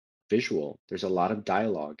very visual. There's a lot of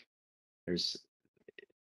dialogue. There's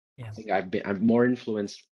I Yeah, think I'm more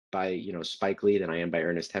influenced by Spike Lee than I am by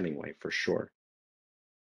Ernest Hemingway for sure.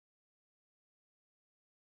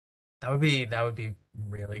 that would be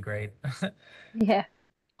really great. Yeah.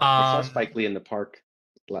 I saw Um, Spike Lee in the park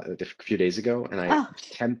a few days ago, and Oh.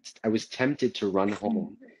 I was tempted to run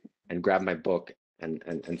home and grab my book and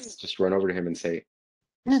just run over to him and say,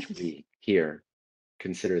 "Mr. Lee, here,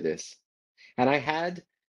 consider this." And I asked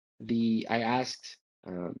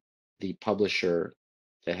the publisher,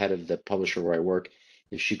 the head of the publisher where I work,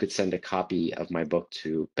 if she could send a copy of my book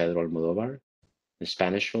to Pedro Almodovar, the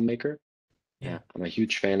Spanish filmmaker. yeah. I'm a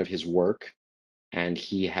huge fan of his work, and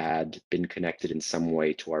he had been connected in some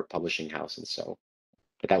way to our publishing house, and so.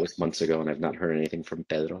 But that was months ago, and I've not heard anything from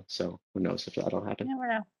Pedro. So who knows if that'll happen? You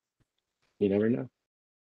never know. You never know.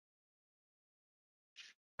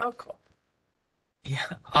 Oh, cool. Yeah.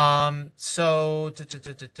 So,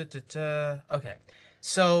 okay.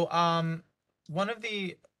 So, one of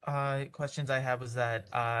the questions I had was that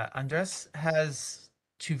Andres has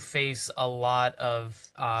to face a lot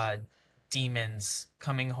of demons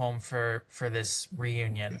coming home for this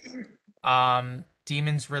reunion.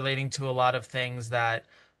 Demons relating to a lot of things that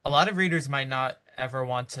a lot of readers might not ever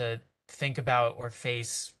want to think about or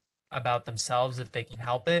face about themselves if they can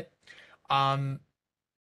help it. Um,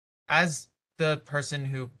 as the person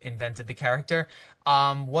who invented the character,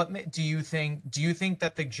 do you think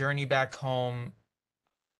that the journey back home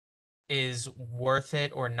is worth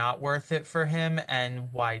it or not worth it for him,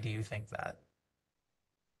 and why do you think that?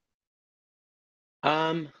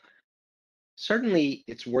 Um, Certainly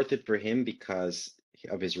it's worth it for him because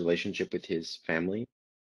of his relationship with his family,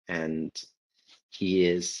 and he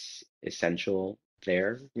is essential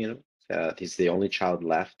there. He's the only child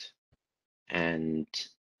left, and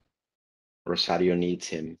Rosario needs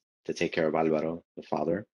him to take care of Alvaro, the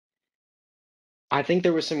father. I think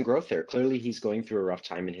there was some growth there. Clearly, he's going through a rough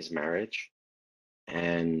time in his marriage,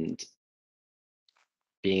 and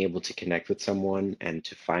being able to connect with someone and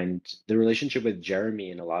to find the relationship with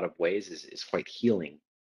Jeremy in a lot of ways is quite healing.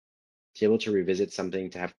 To be able to revisit something,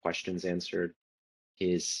 to have questions answered,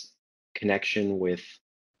 his connection with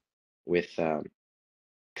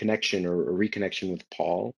connection or reconnection with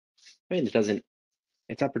Paul. I mean,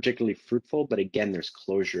 it's not particularly fruitful, but again, there's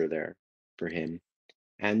closure there for him.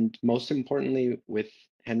 And most importantly, with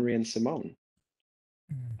Henry and Simone,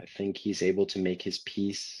 I think he's able to make his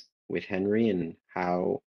peace with Henry and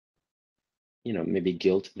how, maybe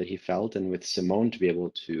guilt that he felt, and with Simone to be able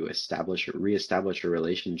to reestablish a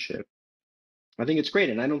relationship. I think it's great.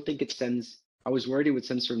 And I don't think I was worried it would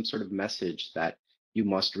send some sort of message that you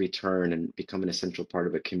must return and become an essential part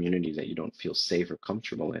of a community that you don't feel safe or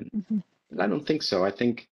comfortable in. But I don't think so. I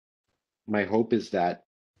think my hope is that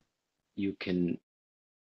you can,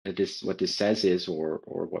 what this says is, or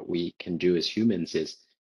what we can do as humans is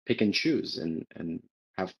pick and choose and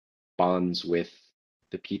have bonds with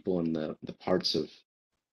the people and the parts of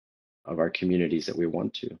our communities that we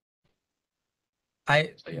want to.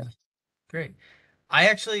 Yeah, great. I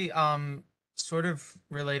actually sort of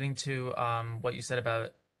relating to what you said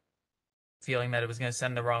about feeling that it was going to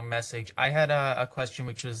send the wrong message. I had a question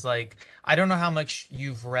which was like, I don't know how much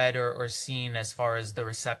you've read or seen as far as the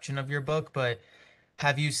reception of your book, but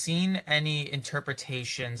have you seen any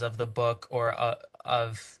interpretations of the book or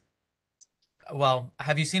have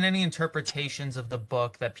you seen any interpretations of the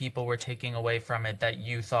book that people were taking away from it that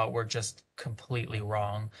you thought were just completely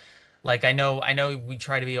wrong? Like I know we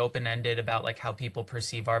try to be open-ended about like how people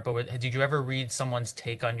perceive art, but did you ever read someone's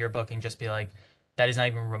take on your book and just be like, that is not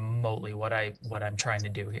even remotely what I'm trying to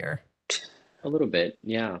do here? A little bit,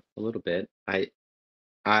 yeah, a little bit.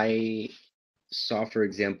 I saw, for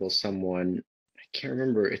example, someone, I can't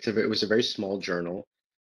remember, it was a very small journal.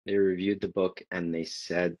 They reviewed the book and they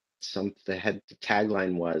said the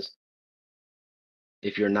tagline was,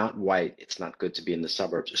 if you're not white, it's not good to be in the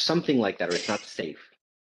suburbs, or something like that, or it's not safe.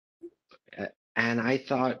 And I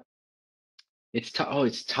thought, it's tough. Oh,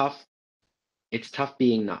 it's tough. It's tough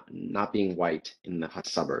being not being white in the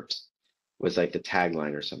suburbs, was like the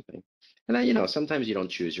tagline or something. And sometimes you don't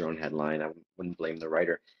choose your own headline. I wouldn't blame the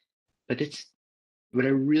writer, but it's what I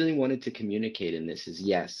really wanted to communicate in this is,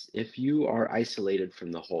 yes, if you are isolated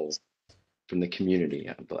from the whole, from the community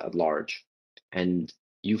at large, and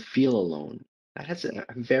you feel alone, that has a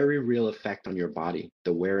very real effect on your body,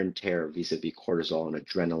 the wear and tear vis-a-vis cortisol and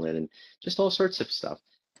adrenaline and just all sorts of stuff.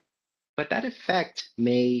 But that effect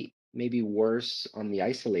may be worse on the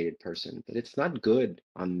isolated person, but it's not good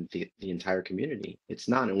on the entire community. It's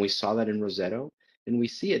not. And we saw that in Rosetto, and we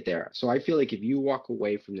see it there. So I feel like if you walk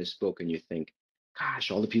away from this book and you think,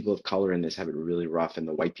 gosh, all the people of color in this have it really rough and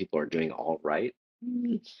the white people are doing all right,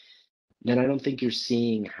 then I don't think you're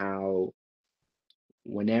seeing how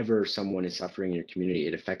whenever someone is suffering in your community,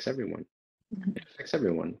 it affects everyone. It affects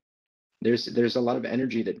everyone. There's a lot of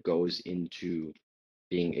energy that goes into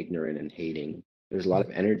being ignorant and hating. There's a lot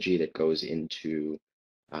of energy that goes into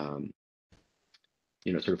um,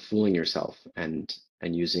 sort of fooling yourself and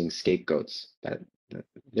using scapegoats. That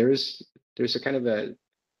there's a kind of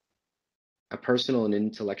a personal and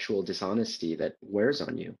intellectual dishonesty that wears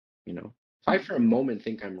on you. If I for a moment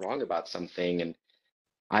think I'm wrong about something and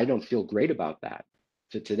I don't feel great about that,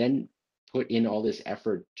 to then put in all this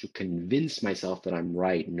effort to convince myself that I'm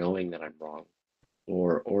right, knowing that I'm wrong,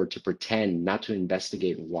 or to pretend not to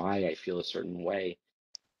investigate why I feel a certain way,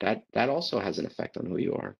 that also has an effect on who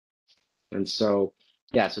you are. And so,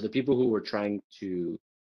 yeah, so the people who were trying to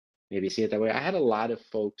maybe see it that way, I had a lot of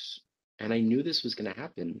folks, and I knew this was going to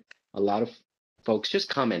happen. A lot of folks, just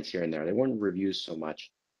comments here and there, they weren't reviews so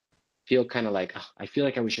much, feel kind of like, "Ugh, I feel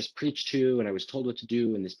like I was just preached to and I was told what to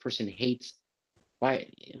do, and this person hates why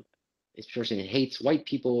this person hates white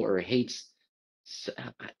people or hates,"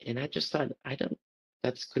 and I just thought,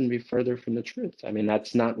 that's couldn't be further from the truth. I mean,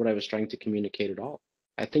 that's not what I was trying to communicate at all.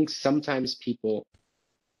 I think sometimes people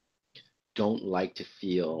don't like to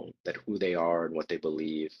feel that who they are and what they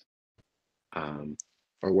believe,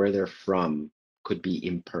 or where they're from, could be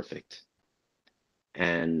imperfect.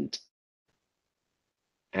 And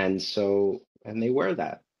they wear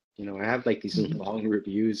that. I have like these long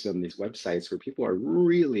reviews on these websites where people are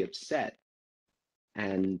really upset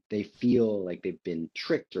and they feel like they've been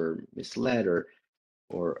tricked or misled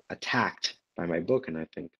or attacked by my book. And I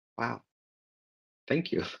think, wow,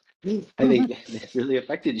 thank you. I think that really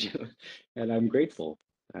affected you, and I'm grateful.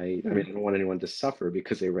 I mean, I don't want anyone to suffer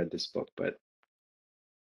because they read this book, but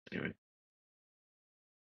anyway.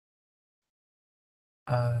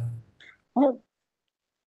 Uh, Well,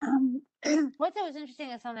 what that was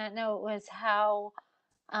interesting is on that note was how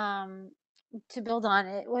to build on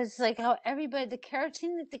it was like how everybody, the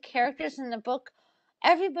characters in the book,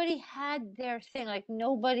 everybody had their thing. Like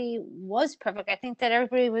nobody was perfect. I think that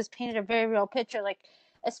everybody was painted a very real picture. Like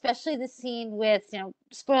especially the scene with, you know,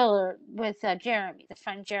 spoiler, with Jeremy, the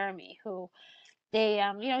friend Jeremy, who they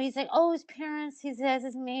you know, he's like, oh, his parents, he says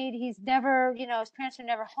his maid, he's never, you know, his parents are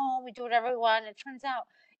never home, we do whatever we want. And it turns out,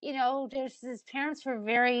 you know, there's his parents were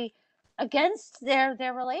very against their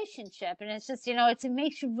relationship. And it's just, you know, it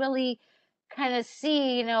makes you really kind of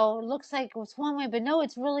see, you know, it looks like it's one way, but no,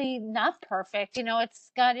 it's really not perfect. You know,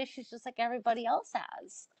 it's got issues just like everybody else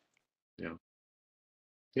has. Yeah.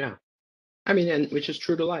 Yeah. I mean, and which is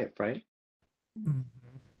true to life, right? Mhm.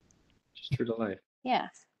 Which is true to life. Yeah.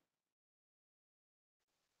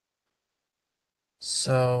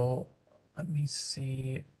 So let me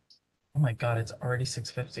see. Oh my God, it's already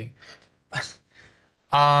 6:50.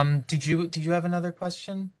 Did you have another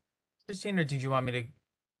question, Christine, or did you want me to?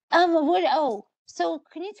 So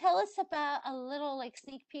can you tell us about a little like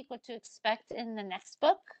sneak peek what to expect in the next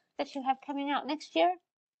book that you have coming out next year?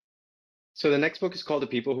 So the next book is called The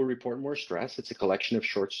People Who Report More Stress. It's a collection of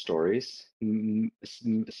short stories,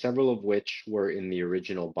 several of which were in the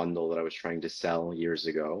original bundle that I was trying to sell years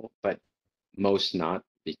ago, but most not,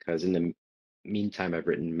 because in the meantime, I've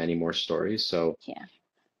written many more stories. So Yeah.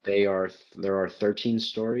 there are 13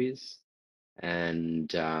 stories,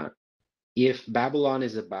 and if Babylon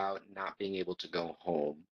is about not being able to go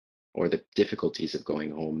home or the difficulties of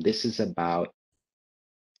going home, this is about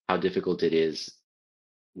how difficult it is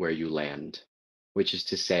where you land, which is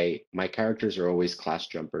to say, my characters are always class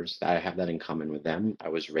jumpers. I have that in common with them. I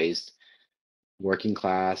was raised working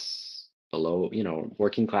class, below,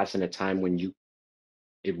 working class in a time when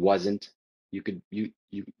it wasn't, you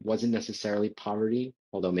wasn't necessarily poverty,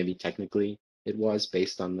 although maybe technically it was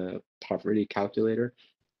based on the poverty calculator.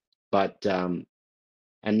 But and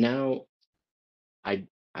now I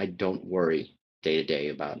I don't worry day to day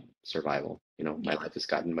about survival. My Yeah. life has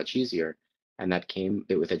gotten much easier. And that came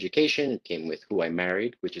with education, it came with who I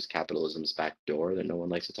married, which is capitalism's back door that no one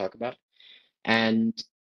likes to talk about. And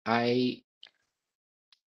I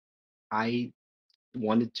I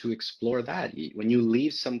wanted to explore that. When you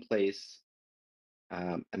leave someplace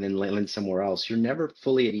and then land somewhere else, you're never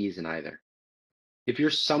fully at ease in either. If you're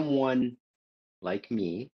someone like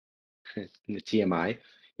me, in the TMI,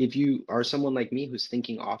 if you are someone like me who's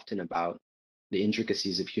thinking often about the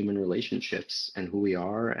intricacies of human relationships and who we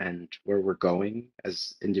are and where we're going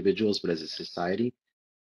as individuals, but as a society,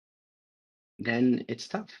 then it's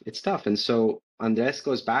tough. It's tough. And so Andres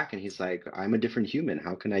goes back and he's like, I'm a different human.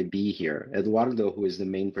 How can I be here? Eduardo, who is the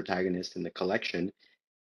main protagonist in the collection,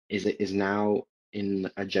 is now in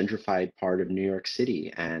a gentrified part of New York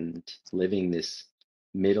City and living this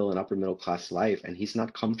middle and upper middle class life, and he's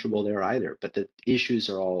not comfortable there either. But the issues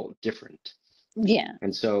are all different, Yeah.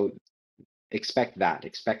 and so expect that.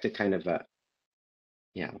 Expect a kind of a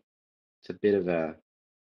it's a bit of a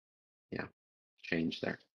yeah change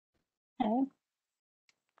there. Okay.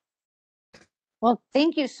 Well,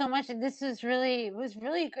 thank you so much. And this was really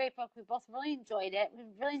a great book. We both really enjoyed it. We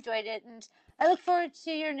really enjoyed it. And I look forward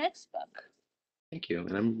to your next book. Thank you,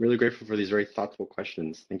 and I'm really grateful for these very thoughtful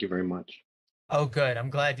questions. Thank you very much. Oh, good. I'm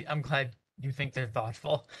glad you think they're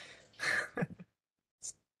thoughtful.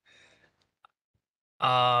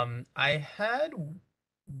 I had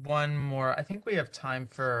one more. I think we have time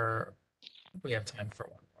for one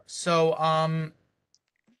more. So,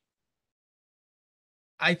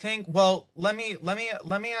 I think, well, let me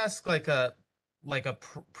ask like a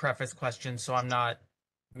preface question so I'm not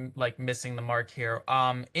like missing the mark here.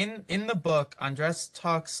 In the book, Andres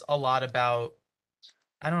talks a lot about,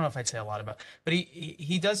 I don't know if I'd say a lot about, but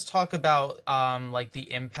he does talk about like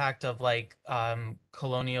the impact of like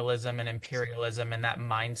colonialism and imperialism and that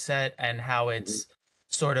mindset and how Mhm. it's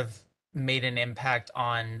sort of made an impact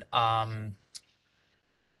on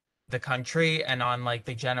the country and on like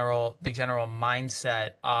the general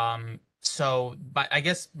mindset. So but I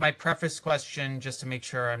guess my preface question, just to make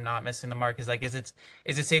sure I'm not missing the mark, is like, is it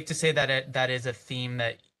safe to say that that is a theme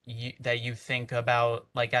that you think about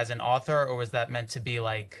like as an author, or was that meant to be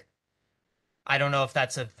like, I don't know if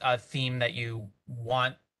that's a theme that you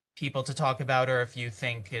want people to talk about, or if you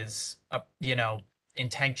think is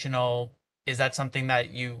intentional. Is that something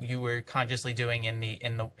that you were consciously doing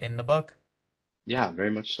in the book? Yeah,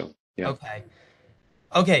 very much so. Yeah. Okay.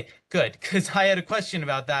 Okay, good. Because I had a question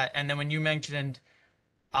about that, and then when you mentioned,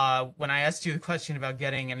 when I asked you the question about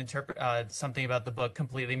getting something about the book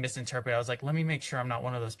completely misinterpreted, I was like, let me make sure I'm not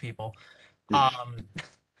one of those people. Um,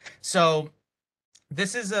 so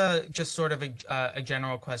this is a just sort of a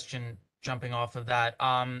general question jumping off of that.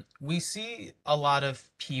 We see a lot of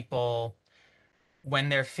people when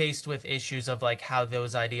they're faced with issues of like how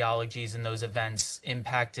those ideologies and those events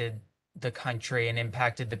impacted the country and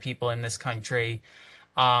impacted the people in this country,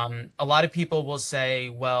 a lot of people will say,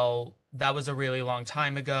 well, that was a really long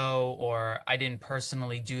time ago, or I didn't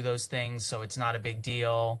personally do those things, so it's not a big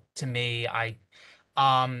deal to me.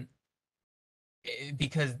 Um,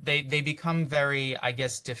 because they become very, I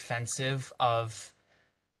guess, defensive of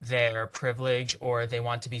their privilege, or they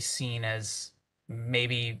want to be seen as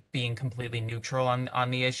maybe being completely neutral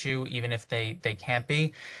on the issue, even if they can't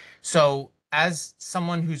be. So, as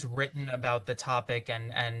someone who's written about the topic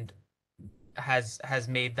and has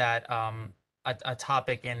made that a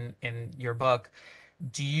topic in your book,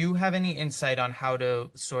 do you have any insight on how to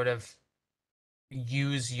sort of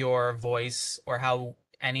use your voice, or how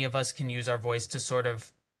any of us can use our voice to sort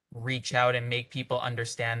of reach out and make people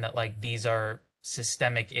understand that like these are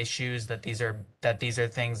systemic issues, that these are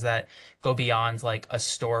things that go beyond like a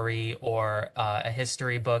story or a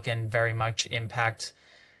history book and very much impact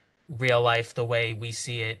real life the way we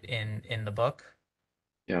see it in the book?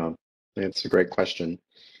 Yeah, that's a great question.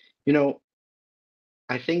 You know,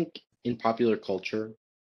 I think in popular culture,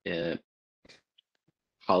 uh,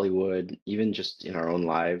 Hollywood, even just in our own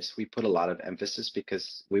lives, we put a lot of emphasis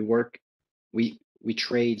because we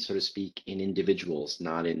trade, so to speak, in individuals,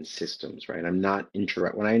 not in systems, right? I'm not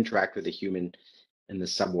interact when I interact with a human in the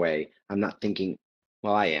subway, I'm not thinking,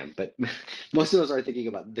 well, I am, but most of us are thinking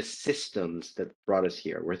about the systems that brought us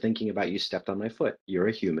here. We're thinking about you stepped on my foot. You're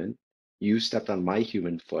a human. You stepped on my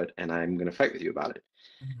human foot, and I'm going to fight with you about it.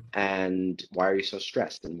 Mhm. And why are you so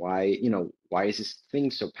stressed? And why, why is this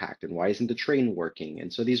thing so packed? And why isn't the train working?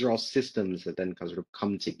 And so these are all systems that then sort of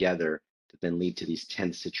come together that then lead to these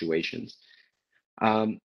tense situations.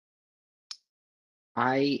 Um,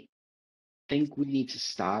 I think we need to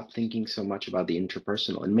stop thinking so much about the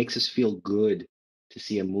interpersonal. It makes us feel good to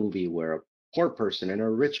see a movie where a poor person and a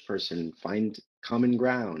rich person find common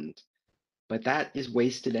ground, but that is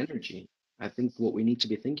wasted energy. I think what we need to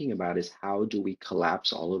be thinking about is how do we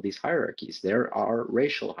collapse all of these hierarchies? There are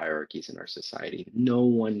racial hierarchies in our society. No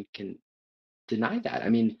one can deny that. I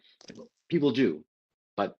mean, people do,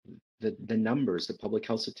 but the numbers, the public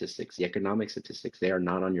health statistics, the economic statistics, they are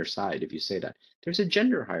not on your side if you say that. There's a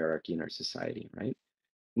gender hierarchy in our society, right?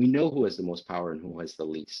 We know who has the most power and who has the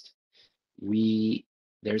least. We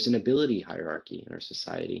There's an ability hierarchy in our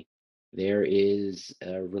society. There is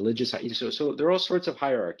a religious, so there are all sorts of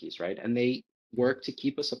hierarchies, right? And they work to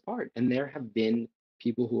keep us apart. And there have been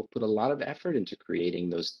people who have put a lot of effort into creating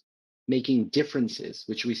those, making differences,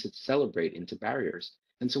 which we should celebrate, into barriers.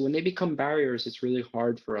 And so when they become barriers, it's really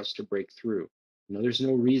hard for us to break through. There's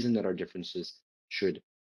no reason that our differences should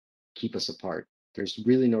keep us apart. There's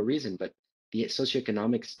really no reason, but the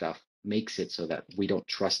socioeconomic stuff makes it so that we don't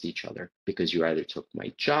trust each other because you either took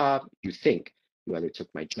my job, you think you either took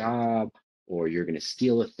my job, or you're going to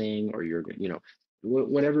steal a thing, or you're,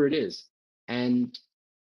 whatever it is. And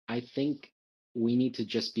I think we need to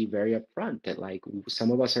just be very upfront that like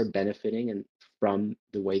some of us are benefiting and from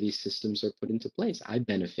the way these systems are put into place. I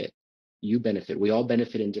benefit, you benefit, we all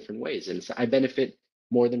benefit in different ways. And so I benefit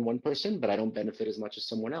more than one person, but I don't benefit as much as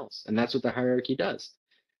someone else. And that's what the hierarchy does.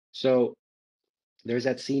 So there's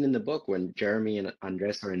that scene in the book when Jeremy and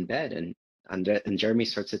Andres are in bed, and Jeremy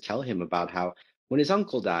starts to tell him about how when his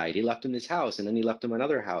uncle died, he left him this house, and then he left him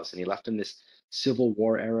another house, and he left him this Civil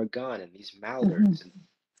War era gun and these Mhm. mallards. And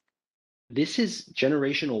this is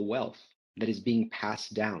generational wealth that is being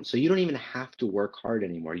passed down. So you don't even have to work hard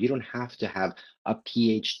anymore. You don't have to have a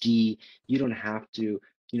PhD. You don't have to,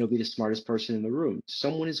 be the smartest person in the room.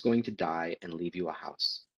 Someone is going to die and leave you a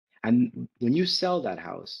house. And when you sell that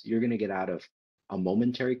house, you're going to get out of a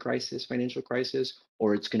momentary crisis, financial crisis,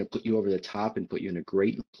 or it's going to put you over the top and put you in a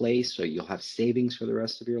great place. So you'll have savings for the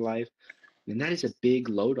rest of your life. And that is a big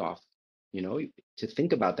load off, to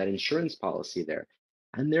think about that insurance policy there.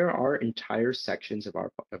 And there are entire sections of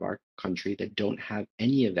our country that don't have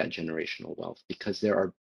any of that generational wealth because there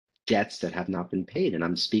are debts that have not been paid. And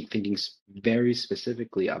I'm thinking very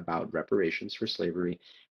specifically about reparations for slavery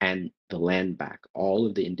and the land back, all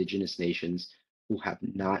of the indigenous nations who have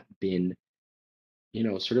not been,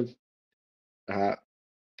 sort of uh,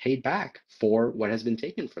 paid back for what has been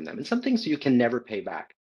taken from them. And some things you can never pay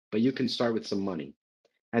back, but you can start with some money.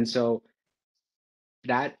 And so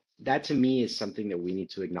that to me is something that we need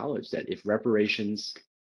to acknowledge, that if reparations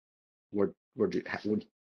were to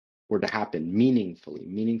happen meaningfully,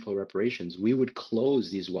 meaningful reparations, we would close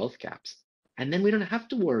these wealth gaps. And then we don't have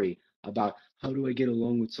to worry about how do I get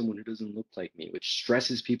along with someone who doesn't look like me, which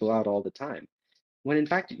stresses people out all the time. When in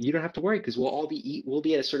fact you don't have to worry because we'll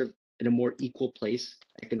be at a sort of in a more equal place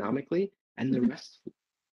economically, and the rest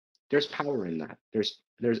there's power in that. There's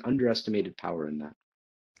underestimated power in that.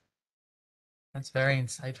 That's very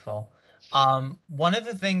insightful. One of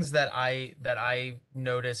the things that I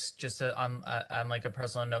noticed just on like a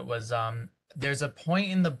personal note was there's a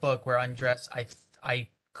point in the book where Andres, I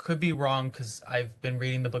could be wrong because I've been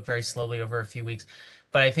reading the book very slowly over a few weeks,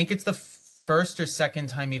 but I think it's the first or second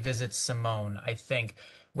time he visits Simone, I think,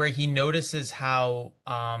 where he notices how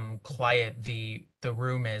quiet the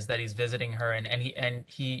room is that he's visiting her, and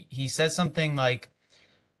he says something like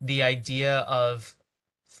the idea of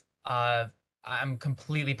uh I'm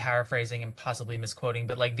completely paraphrasing and possibly misquoting,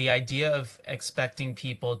 but like the idea of expecting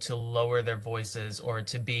people to lower their voices or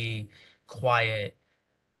to be quiet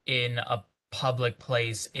in a public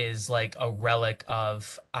place is like a relic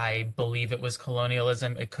of, I believe it was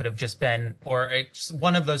colonialism. It could have just been, or it's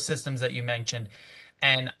one of those systems that you mentioned.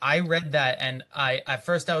 And I read that, and at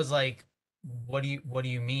first I was like, what do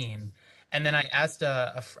you mean? And then I asked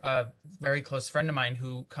a very close friend of mine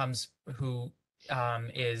who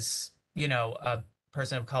is, you know, a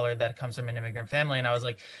person of color that comes from an immigrant family, and I was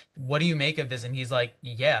like, what do you make of this? And he's like,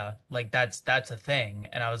 yeah, like that's a thing.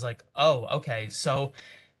 And I was like, oh, okay. So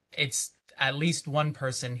it's at least one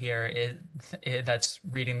person here that's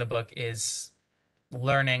reading the book is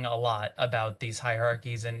learning a lot about these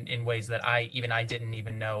hierarchies in ways that I didn't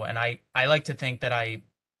even know. And I like to think that I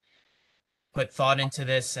put thought into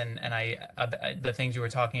this, and the things you were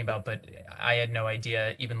talking about, but I had no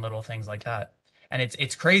idea even little things like that. And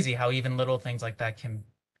it's crazy how even little things like that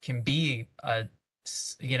can be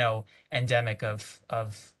you know, endemic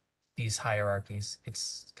of these hierarchies.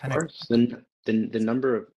 It's Of kind of course, the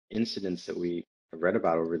number of incidents that we have read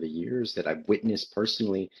about over the years that I've witnessed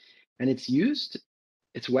personally, and it's used,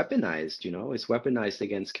 it's weaponized, you know, it's weaponized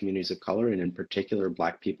against communities of color and in particular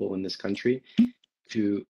Black people in this country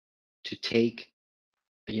to take,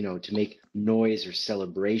 you know, to make noise or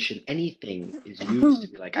celebration. Anything is used to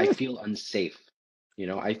be like, I feel unsafe. You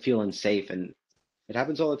know, I feel unsafe. And it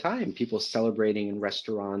happens all the time. People celebrating in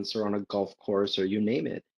restaurants or on a golf course or you name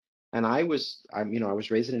it. And you know, I was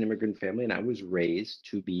raised in an immigrant family and I was raised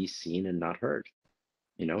to be seen and not heard.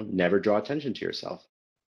 You know, never draw attention to yourself,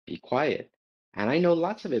 be quiet. And I know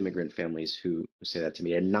lots of immigrant families who say that to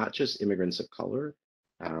me, and not just immigrants of color,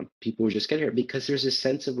 people who just get here because there's a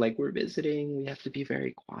sense of like, we're visiting, we have to be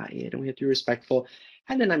very quiet and we have to be respectful.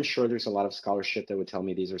 And then I'm sure there's a lot of scholarship that would tell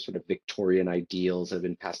me these are sort of Victorian ideals that have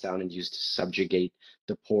been passed down and used to subjugate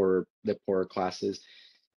the poorer classes.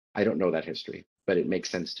 I don't know that history, but it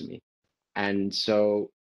makes sense to me. And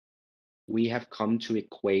so we have come to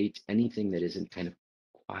equate anything that isn't kind of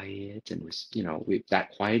quiet and you know,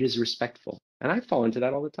 that quiet is respectful. And I fall into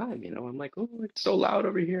that all the time. You know, I'm like, oh, it's so loud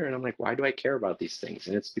over here, and I'm like, why do I care about these things?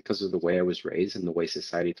 And it's because of the way I was raised and the way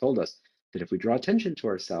society told us that if we draw attention to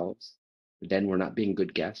ourselves, then we're not being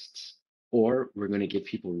good guests, or we're going to give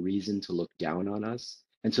people reason to look down on us.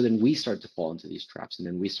 And so then we start to fall into these traps, and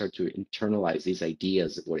then we start to internalize these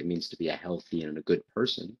ideas of what it means to be a healthy and a good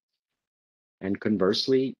person. And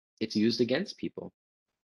conversely, it's used against people.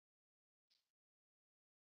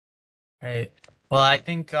 right. Well, I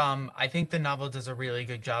think the novel does a really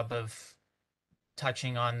good job of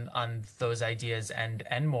touching on those ideas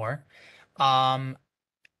and more. Um,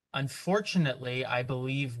 Unfortunately, I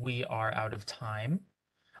believe we are out of time.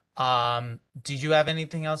 Did you have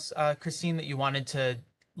anything else, Christine, that you wanted to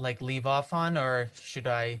like leave off on, or should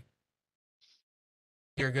I?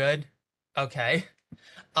 You're good? Okay.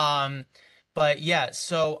 Um, but yeah,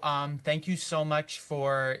 so thank you so much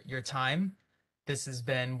for your time. This has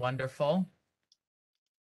been wonderful.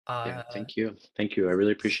 Yeah, Uh, thank you. Thank you. I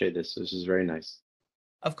really appreciate this. This is very nice.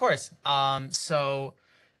 of course. So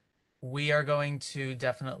we are going to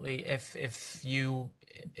definitely,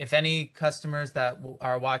 if any customers that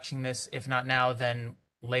are watching this, if not now, then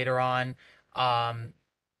later on, um,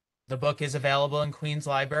 the book is available in Queen's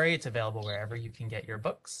Library. It's available wherever you can get your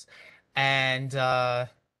books. And oh,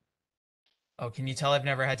 can you tell I've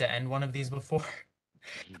never had to end one of these before?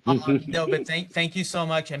 No, but thank you so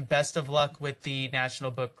much, and best of luck with the National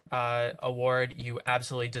Book Award. You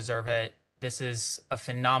absolutely deserve it. This is a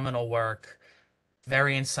phenomenal work,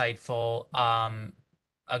 very insightful,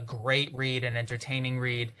 a great read, an entertaining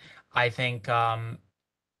read. I think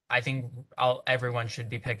everyone should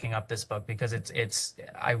be picking up this book because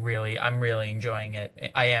I'm really enjoying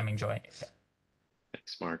it. I am enjoying it.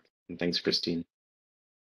 Thanks, Mark. And thanks, Christine.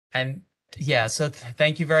 And yeah, so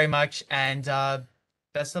thank you very much, and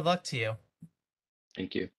best of luck to you.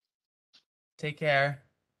 Thank you. Take care.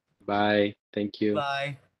 Bye. Thank you.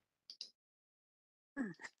 Bye.